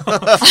띠껍잖아.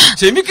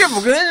 재밌게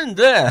보긴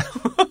했는데.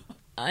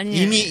 아니.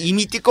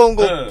 이미 띠꺼운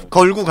거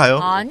걸고 가요.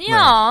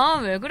 아니야,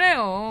 왜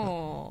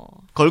그래요.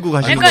 걸고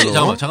가시는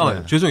그러니까,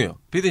 잠깐만요. 죄송해요.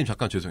 피디님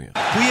잠깐 죄송해요.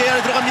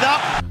 VAR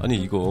들어갑니다. 아니,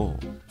 이거.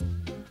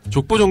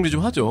 족보 정리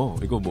좀 하죠.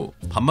 이거 뭐,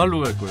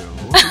 반말로 갈 거예요.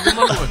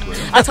 한국말로 갈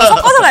거예요. 저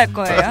섞어서 갈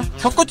거예요.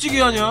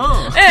 섞어찌개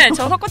하냐? 네,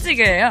 저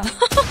섞어찌개예요.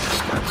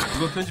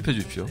 이거 편집해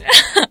주십시오.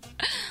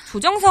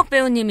 조정석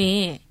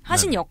배우님이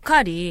하신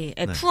역할이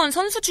F1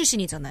 선수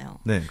출신이잖아요.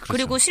 네, 그렇죠.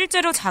 그리고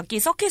실제로 자기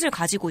서킷을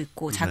가지고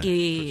있고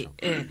자기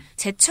그렇죠.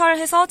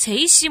 제철해서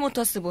JC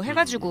모터스 뭐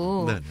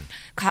해가지고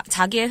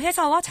자기의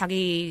회사와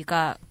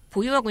자기가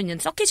보유하고 있는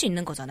서킷이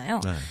있는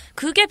거잖아요. 네.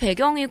 그게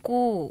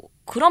배경이고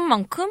그런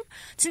만큼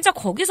진짜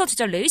거기서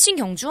진짜 레이싱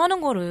경주하는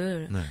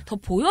거를 더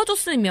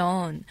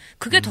보여줬으면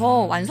그게 더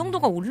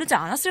완성도가 오르지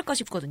않았을까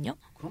싶거든요.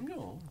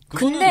 그럼요.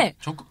 근데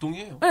적극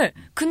동의해요. 네,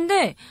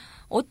 근데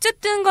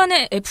어쨌든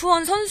간에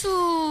F1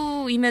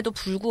 선수임에도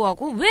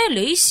불구하고 왜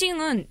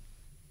레이싱은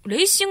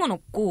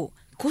없고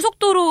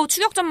고속도로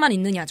추격전만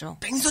있느냐죠.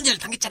 뺑소니를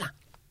당했잖아.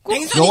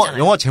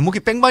 영화 제목이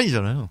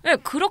뺑반이잖아요. 네,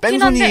 그렇긴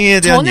뺑소니에 한데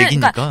대한 저는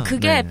얘기니까. 그러니까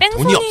그게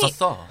뺑소니 돈이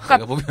없었어.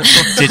 그러니까 보면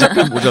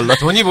제작비 모자라.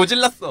 돈이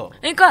모질랐어.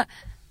 그러니까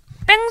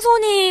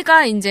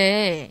뺑소니가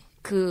이제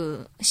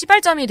그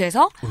시발점이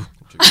돼서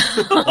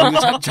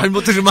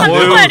잘못 들으면 안 돼요.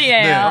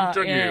 한국말이에요. 네,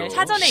 깜짝이에요.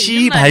 사전에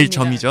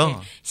시발점이죠. 네,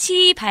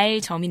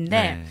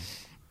 시발점인데 네.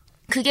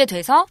 그게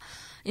돼서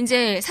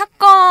이제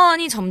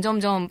사건이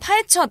점점점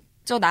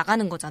파헤쳐져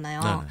나가는 거잖아요.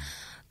 네네.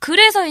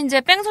 그래서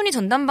이제 뺑소니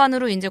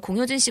전담반으로 이제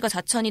공효진 씨가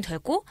자천이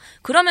되고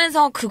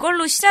그러면서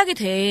그걸로 시작이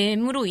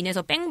됨으로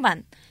인해서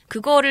뺑반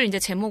그거를 이제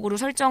제목으로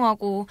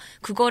설정하고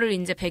그거를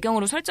이제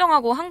배경으로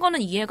설정하고 한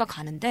거는 이해가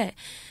가는데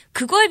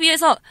그거에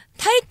비해서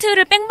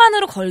타이틀을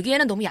뺑반으로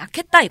걸기에는 너무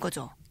약했다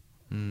이거죠.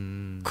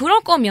 그럴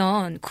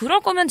거면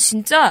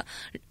진짜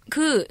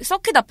그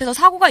서킷 앞에서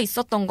사고가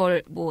있었던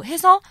걸 뭐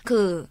해서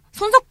그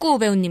손석구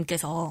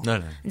배우님께서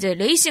네네. 이제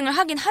레이싱을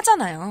하긴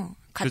하잖아요.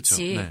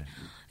 같이. 그렇죠. 네.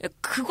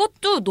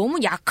 그것도 너무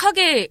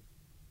약하게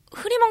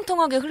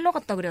흐리멍텅하게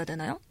흘러갔다 그래야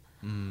되나요?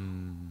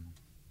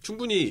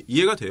 충분히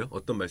이해가 돼요.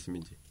 어떤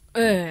말씀인지.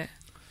 네.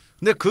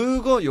 근데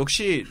그거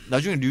역시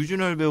나중에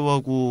류준열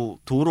배우하고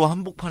도로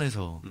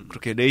한복판에서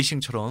그렇게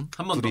레이싱처럼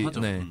한 번 더 하죠.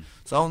 네,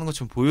 싸우는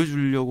것처럼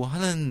보여주려고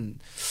하는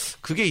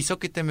그게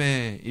있었기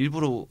때문에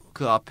일부러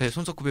그 앞에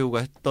손석구 배우가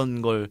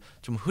했던 걸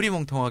좀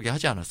흐리멍텅하게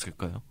하지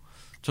않았을까요?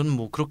 저는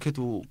뭐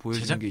그렇게도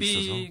보여주는 게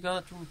있어서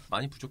제작비가 좀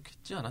많이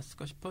부족했지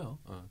않았을까 싶어요.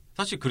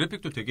 사실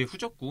그래픽도 되게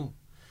후졌고,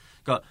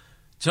 그러니까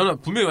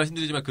저는 분명히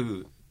말씀드리지만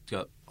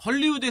그러니까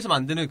헐리우드에서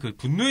만드는 그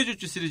분노의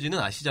질주 시리즈는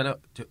아시잖아요.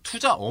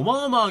 투자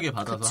어마어마하게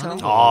받아서 그쵸. 하는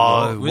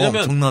거예요.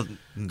 왜냐면 엄청난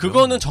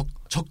그거는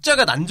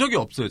적자가 난 적이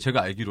없어요.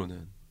 제가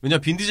알기로는. 왜냐면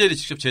빈디젤이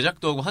직접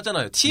제작도 하고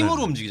하잖아요. 팀으로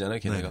네네. 움직이잖아요,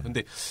 걔네가. 네네.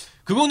 근데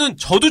그거는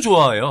저도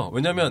좋아해요.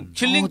 왜냐면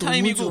킬링 너무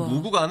타임이고 좋아.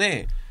 모구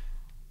간에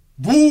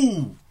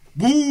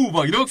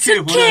막 이렇게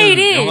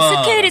스케일이 보는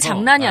영화라서.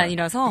 장난이 네.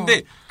 아니라서.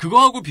 근데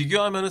그거하고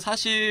비교하면은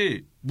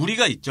사실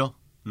무리가 있죠.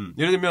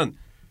 예를 들면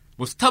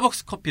뭐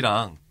스타벅스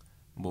커피랑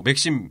뭐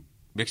맥심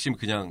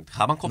그냥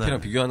가방 커피랑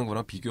네. 비교하는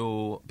거랑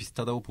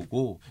비슷하다고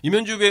보고,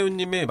 이면주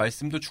배우님의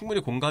말씀도 충분히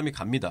공감이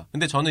갑니다.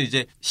 근데 저는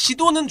이제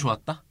시도는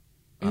좋았다.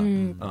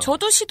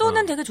 저도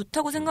시도는 되게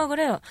좋다고 생각을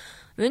해요.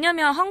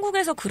 왜냐면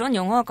한국에서 그런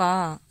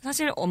영화가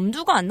사실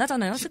엄두가 안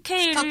나잖아요.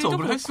 스케일도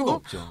스타트업을 할 수가 그렇고.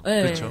 없죠.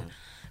 네. 그렇죠.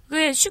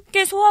 그게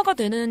쉽게 소화가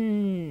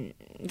되는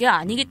게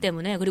아니기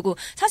때문에. 그리고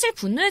사실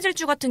분노의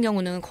질주 같은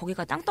경우는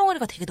거기가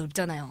땅덩어리가 되게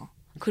넓잖아요.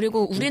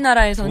 그리고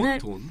우리나라에서는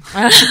돈.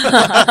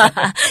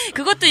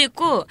 그것도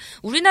있고,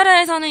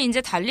 우리나라에서는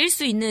이제 달릴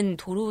수 있는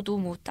도로도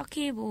뭐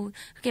딱히 뭐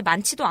그렇게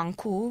많지도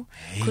않고,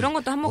 그런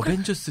것도 한몫.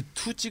 어벤져스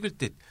 2 찍을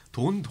때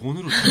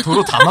돈으로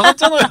도로 다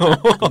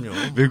막았잖아요.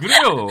 왜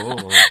그래요?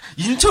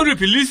 인천을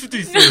빌릴 수도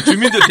있어요.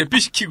 주민들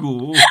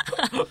대피시키고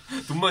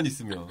돈만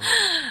있으면.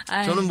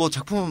 저는 뭐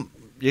작품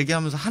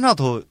얘기하면서 하나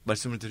더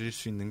말씀을 드릴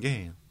수 있는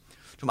게,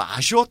 좀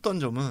아쉬웠던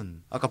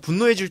점은, 아까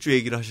분노의 질주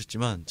얘기를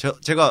하셨지만,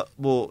 제가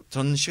뭐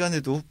전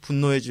시간에도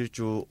분노의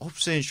질주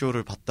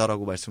홉스앤쇼를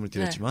봤다라고 말씀을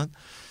드렸지만, 네.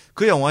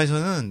 그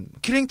영화에서는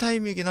킬링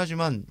타임이긴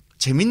하지만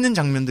재밌는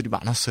장면들이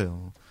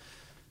많았어요.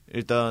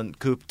 일단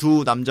그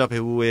두 남자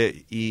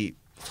배우의 이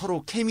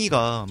서로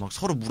케미가 막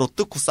서로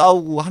물어뜯고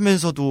싸우고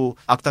하면서도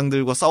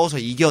악당들과 싸워서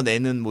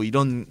이겨내는 뭐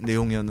이런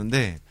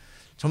내용이었는데,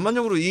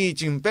 전반적으로 이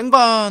지금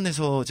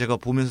뺑반에서 제가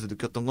보면서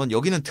느꼈던 건,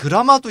 여기는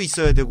드라마도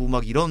있어야 되고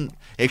막 이런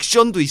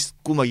액션도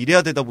있고 막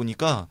이래야 되다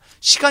보니까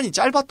시간이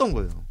짧았던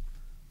거예요.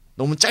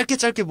 너무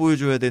짧게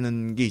보여줘야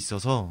되는 게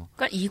있어서.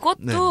 그러니까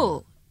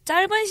이것도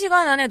짧은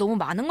시간 안에 너무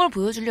많은 걸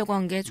보여주려고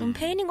한 게 좀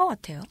페인인 것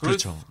같아요.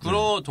 그렇죠.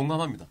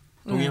 동의합니다.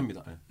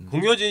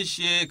 공효진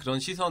씨의 그런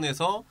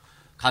시선에서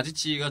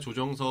가지치기가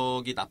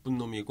조정석이 나쁜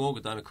놈이고,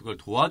 그다음에 그걸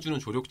도와주는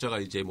조력자가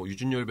이제 뭐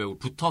유준열 배우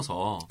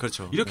붙어서,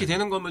 그렇죠. 이렇게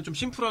되는 거면 좀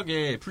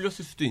심플하게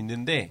풀렸을 수도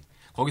있는데,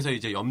 거기서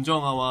이제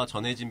염정아와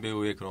전혜진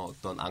배우의 그런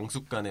어떤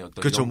앙숙간의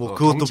어떤, 그렇죠. 뭐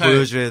그것도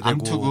보여줘야 되고,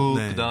 암투구,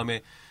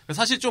 그다음에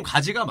사실 좀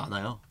가지가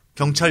많아요.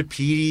 경찰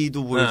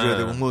비리도 보여줘야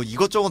되고 뭐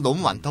이것저것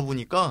너무 많다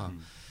보니까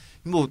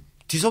뭐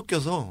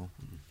뒤섞여서.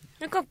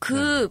 그러니까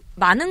그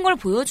많은 걸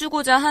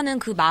보여주고자 하는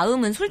그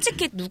마음은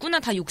솔직히 누구나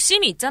다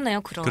욕심이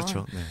있잖아요. 그런.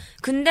 그렇죠. 네.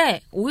 근데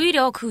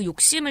오히려 그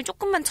욕심을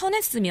조금만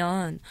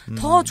쳐냈으면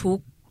더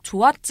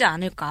좋았지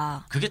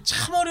않을까. 그게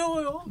참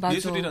어려워요. 맞아.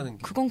 예술이라는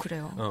게. 그건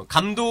그래요.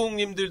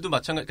 감독님들도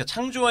마찬가지. 그러니까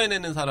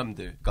창조해내는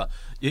사람들. 그러니까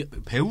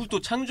배우도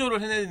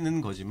창조를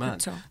해내는 거지만,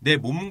 그쵸. 내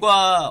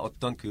몸과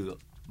어떤 그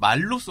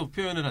말로써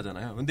표현을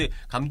하잖아요. 근데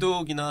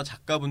감독이나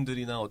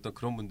작가분들이나 어떤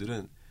그런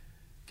분들은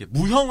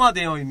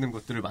무형화되어 있는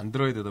것들을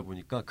만들어야 되다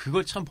보니까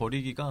그걸 참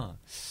버리기가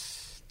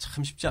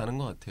참 쉽지 않은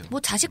것 같아요. 뭐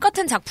자식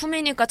같은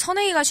작품이니까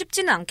쳐내기가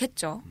쉽지는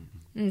않겠죠.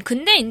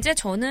 근데 이제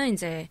저는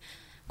이제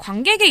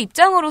관객의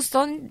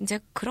입장으로선 이제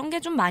그런 게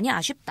좀 많이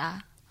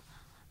아쉽다.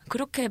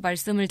 그렇게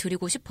말씀을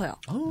드리고 싶어요.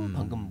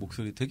 방금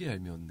목소리 되게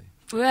얄미웠네.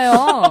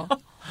 왜요?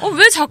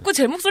 왜 자꾸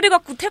제 목소리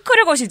갖고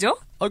태클을 거시죠?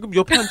 그럼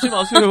옆에 앉지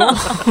마세요.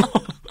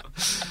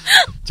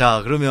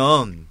 자,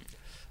 그러면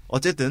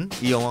어쨌든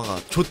이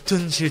영화가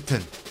좋든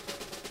싫든,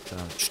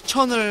 자,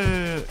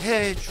 추천을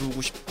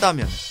해주고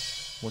싶다면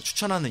뭐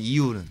추천하는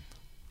이유는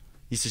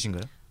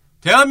있으신가요?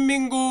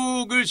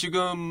 대한민국을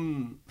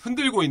지금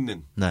흔들고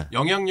있는, 네.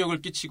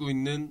 영향력을 끼치고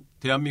있는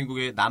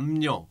대한민국의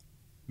남녀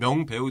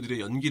명배우들의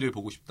연기를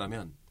보고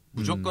싶다면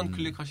무조건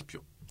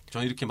클릭하십시오.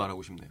 저는 이렇게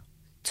말하고 싶네요.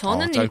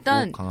 저는 짧고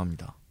일단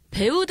강합니다.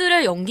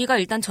 배우들의 연기가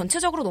일단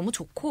전체적으로 너무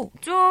좋고,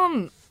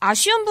 좀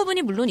아쉬운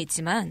부분이 물론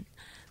있지만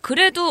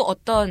그래도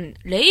어떤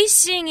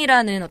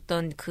레이싱이라는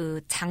어떤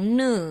그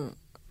장르의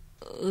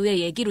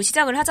얘기로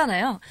시작을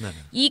하잖아요. 네네.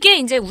 이게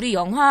이제 우리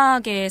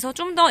영화계에서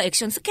좀 더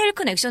스케일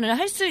큰 액션을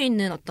할 수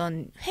있는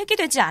어떤 획이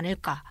되지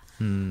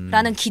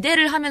않을까라는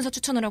기대를 하면서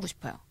추천을 하고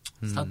싶어요.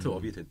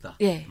 스타트업이 됐다.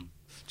 예.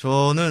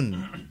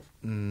 저는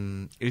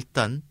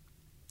일단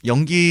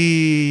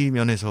연기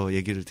면에서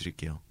얘기를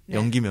드릴게요. 네.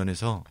 연기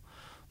면에서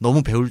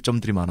너무 배울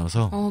점들이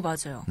많아서.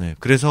 맞아요. 네,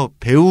 그래서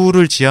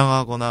배우를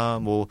지향하거나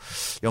뭐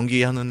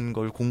연기하는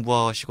걸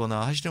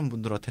공부하시거나 하시는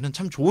분들한테는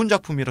참 좋은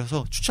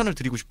작품이라서 추천을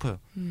드리고 싶어요.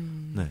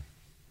 네,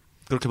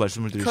 그렇게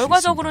말씀을 드릴 수 있습니다.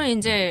 결과적으로는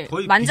이제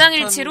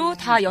만장일치로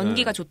다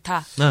연기가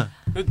좋다.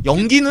 네,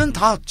 연기는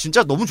다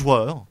진짜 너무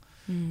좋아요.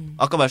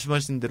 아까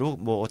말씀하신 대로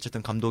뭐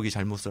어쨌든 감독이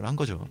잘못을 한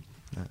거죠.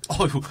 네.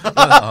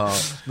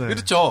 네.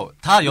 그렇죠.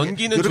 다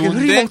연기는 이렇게 좋은데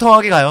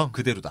흐리멍텅하게 가요.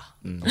 그대로다.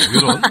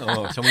 이런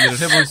정리를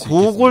해볼 수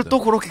있습니다. 그걸 또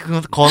그렇게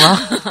거나?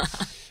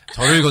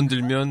 저를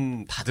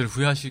건들면 다들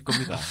후회하실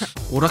겁니다.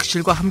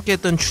 오락실과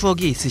함께했던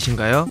추억이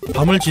있으신가요?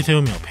 밤을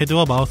지새우며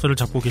패드와 마우스를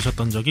잡고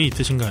계셨던 적이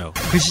있으신가요?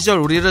 그 시절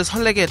우리를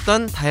설레게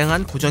했던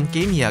다양한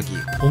고전게임 이야기.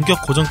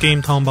 본격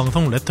고전게임 타운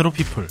방송 레트로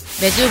피플.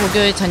 매주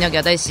목요일 저녁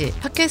 8시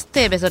팟캐스트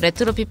앱에서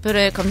레트로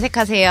피플을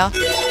검색하세요.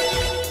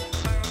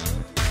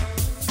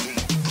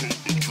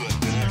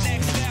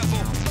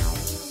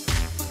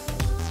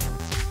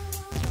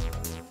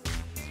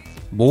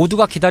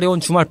 모두가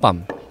기다려온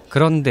주말밤.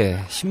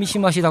 그런데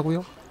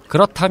심심하시다고요?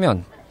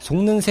 그렇다면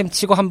속는 셈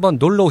치고 한번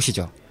놀러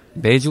오시죠.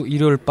 매주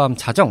일요일 밤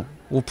자정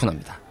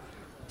오픈합니다.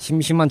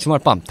 심심한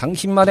주말밤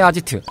당신만의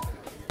아지트.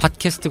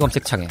 팟캐스트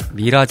검색창에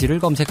미라지를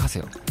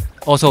검색하세요.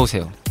 어서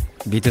오세요.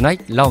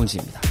 미드나잇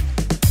라운지입니다.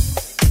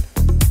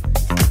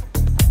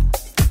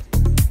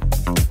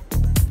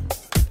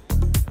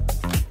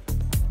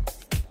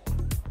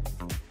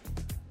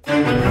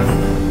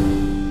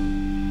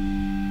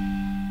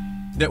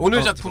 네,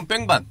 오늘 작품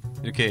뺑반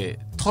이렇게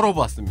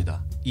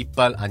털어봤습니다.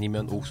 이빨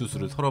아니면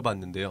옥수수를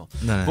털어봤는데요.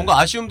 네. 뭔가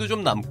아쉬움도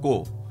좀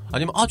남고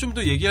아니면 좀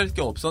더 얘기할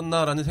게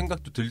없었나라는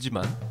생각도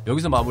들지만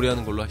여기서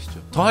마무리하는 걸로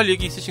하시죠. 더 할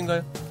얘기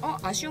있으신가요?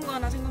 아쉬운 거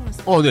하나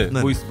생각났어요. 네.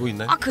 뭐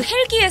있나요? 그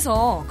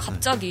헬기에서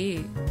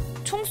갑자기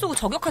총 쏘고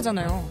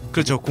저격하잖아요.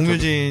 그렇죠.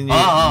 공유진이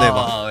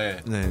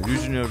네.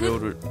 류준열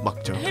배우를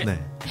막죠.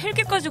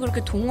 헬기까지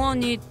그렇게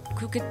동원이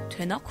그렇게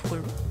되나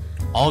그걸로?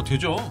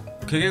 되죠.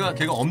 걔가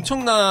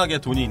엄청나게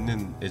돈이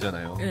있는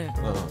애잖아요. 네.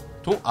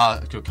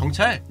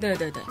 경찰?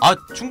 네네네.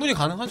 충분히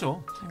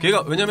가능하죠.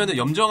 걔가 왜냐면은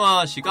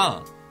염정아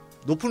씨가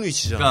높은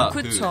위치잖아요.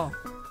 그렇죠.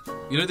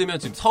 예를 들면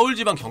지금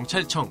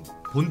서울지방경찰청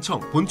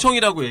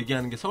본청이라고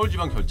얘기하는 게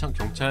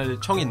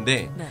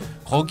서울지방경찰청인데 네.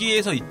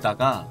 거기에서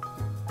있다가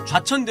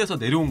좌천돼서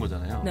내려온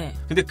거잖아요. 네.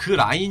 근데 그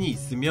라인이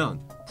있으면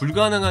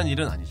불가능한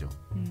일은 아니죠.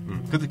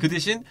 그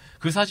대신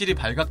그 사실이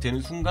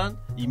발각되는 순간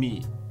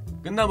이미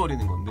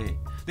끝나버리는 건데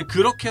근데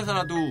그렇게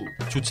해서라도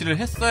조치를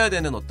했어야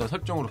되는 어떤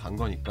설정으로 간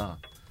거니까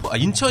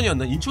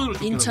인천이었나? 인천으로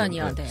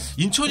인천이요. 네.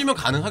 인천이면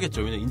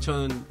가능하겠죠. 왜냐면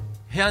인천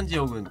해안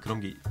지역은 그런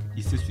게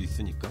있을 수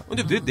있으니까.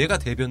 근데 왜 내가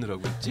대변을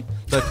하고 있지?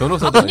 나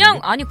변호사도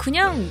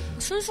그냥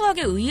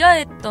순수하게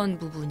의아했던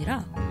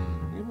부분이라.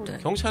 네.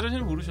 경찰을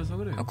잘 모르셔서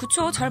그래요.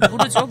 그쵸. 잘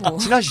모르죠. 뭐.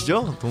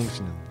 친하시죠, 동욱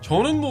씨는?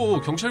 저는 뭐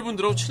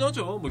경찰분들하고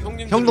친하죠. 뭐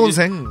형님들. 형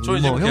동생. 저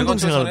이제 형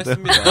동생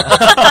했습니다.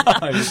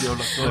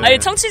 연락도. 아니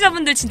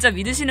청취자분들 진짜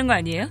믿으시는 거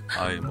아니에요?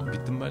 뭐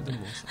믿든 말든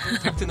뭐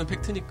팩트는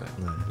팩트니까요.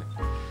 네.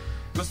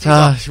 네.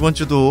 자, 이번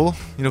주도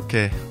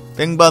이렇게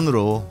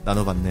뺑반으로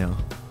나눠봤네요.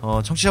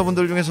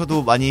 청취자분들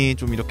중에서도 많이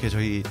좀 이렇게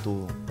저희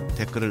또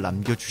댓글을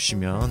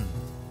남겨주시면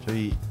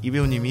저희 이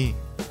배우님이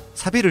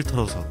사비를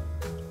털어서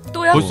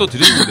또요? 벌써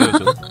드렸는데요,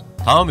 저는.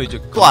 다음에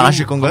이제 또 안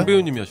하실 건가요? 강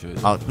배우님이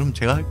하셔야죠. 그럼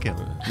제가 할게요.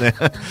 네.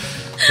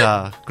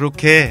 자,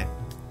 그렇게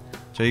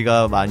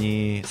저희가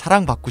많이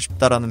사랑받고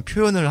싶다라는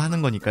표현을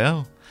하는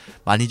거니까요.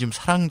 많이 좀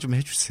사랑 좀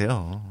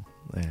해주세요.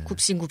 네.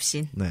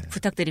 굽신굽신. 네.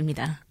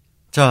 부탁드립니다.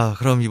 자,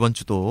 그럼 이번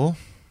주도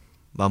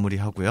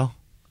마무리하고요.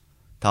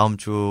 다음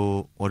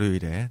주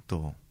월요일에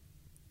또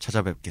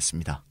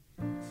찾아뵙겠습니다.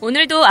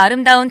 오늘도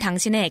아름다운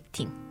당신의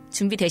액팅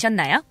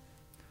준비되셨나요?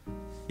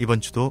 이번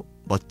주도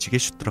멋지게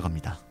슛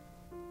들어갑니다.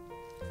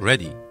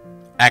 Ready,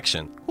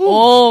 action.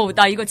 오,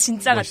 나 이거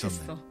진짜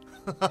멋있었네.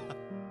 같았어.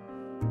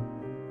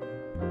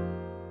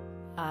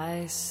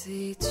 I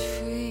see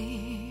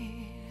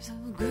trees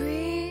of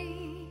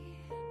green,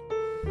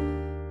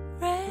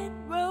 red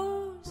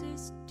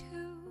roses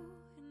too,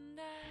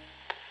 and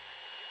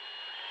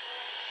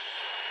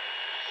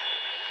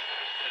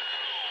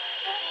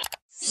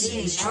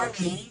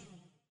CHRP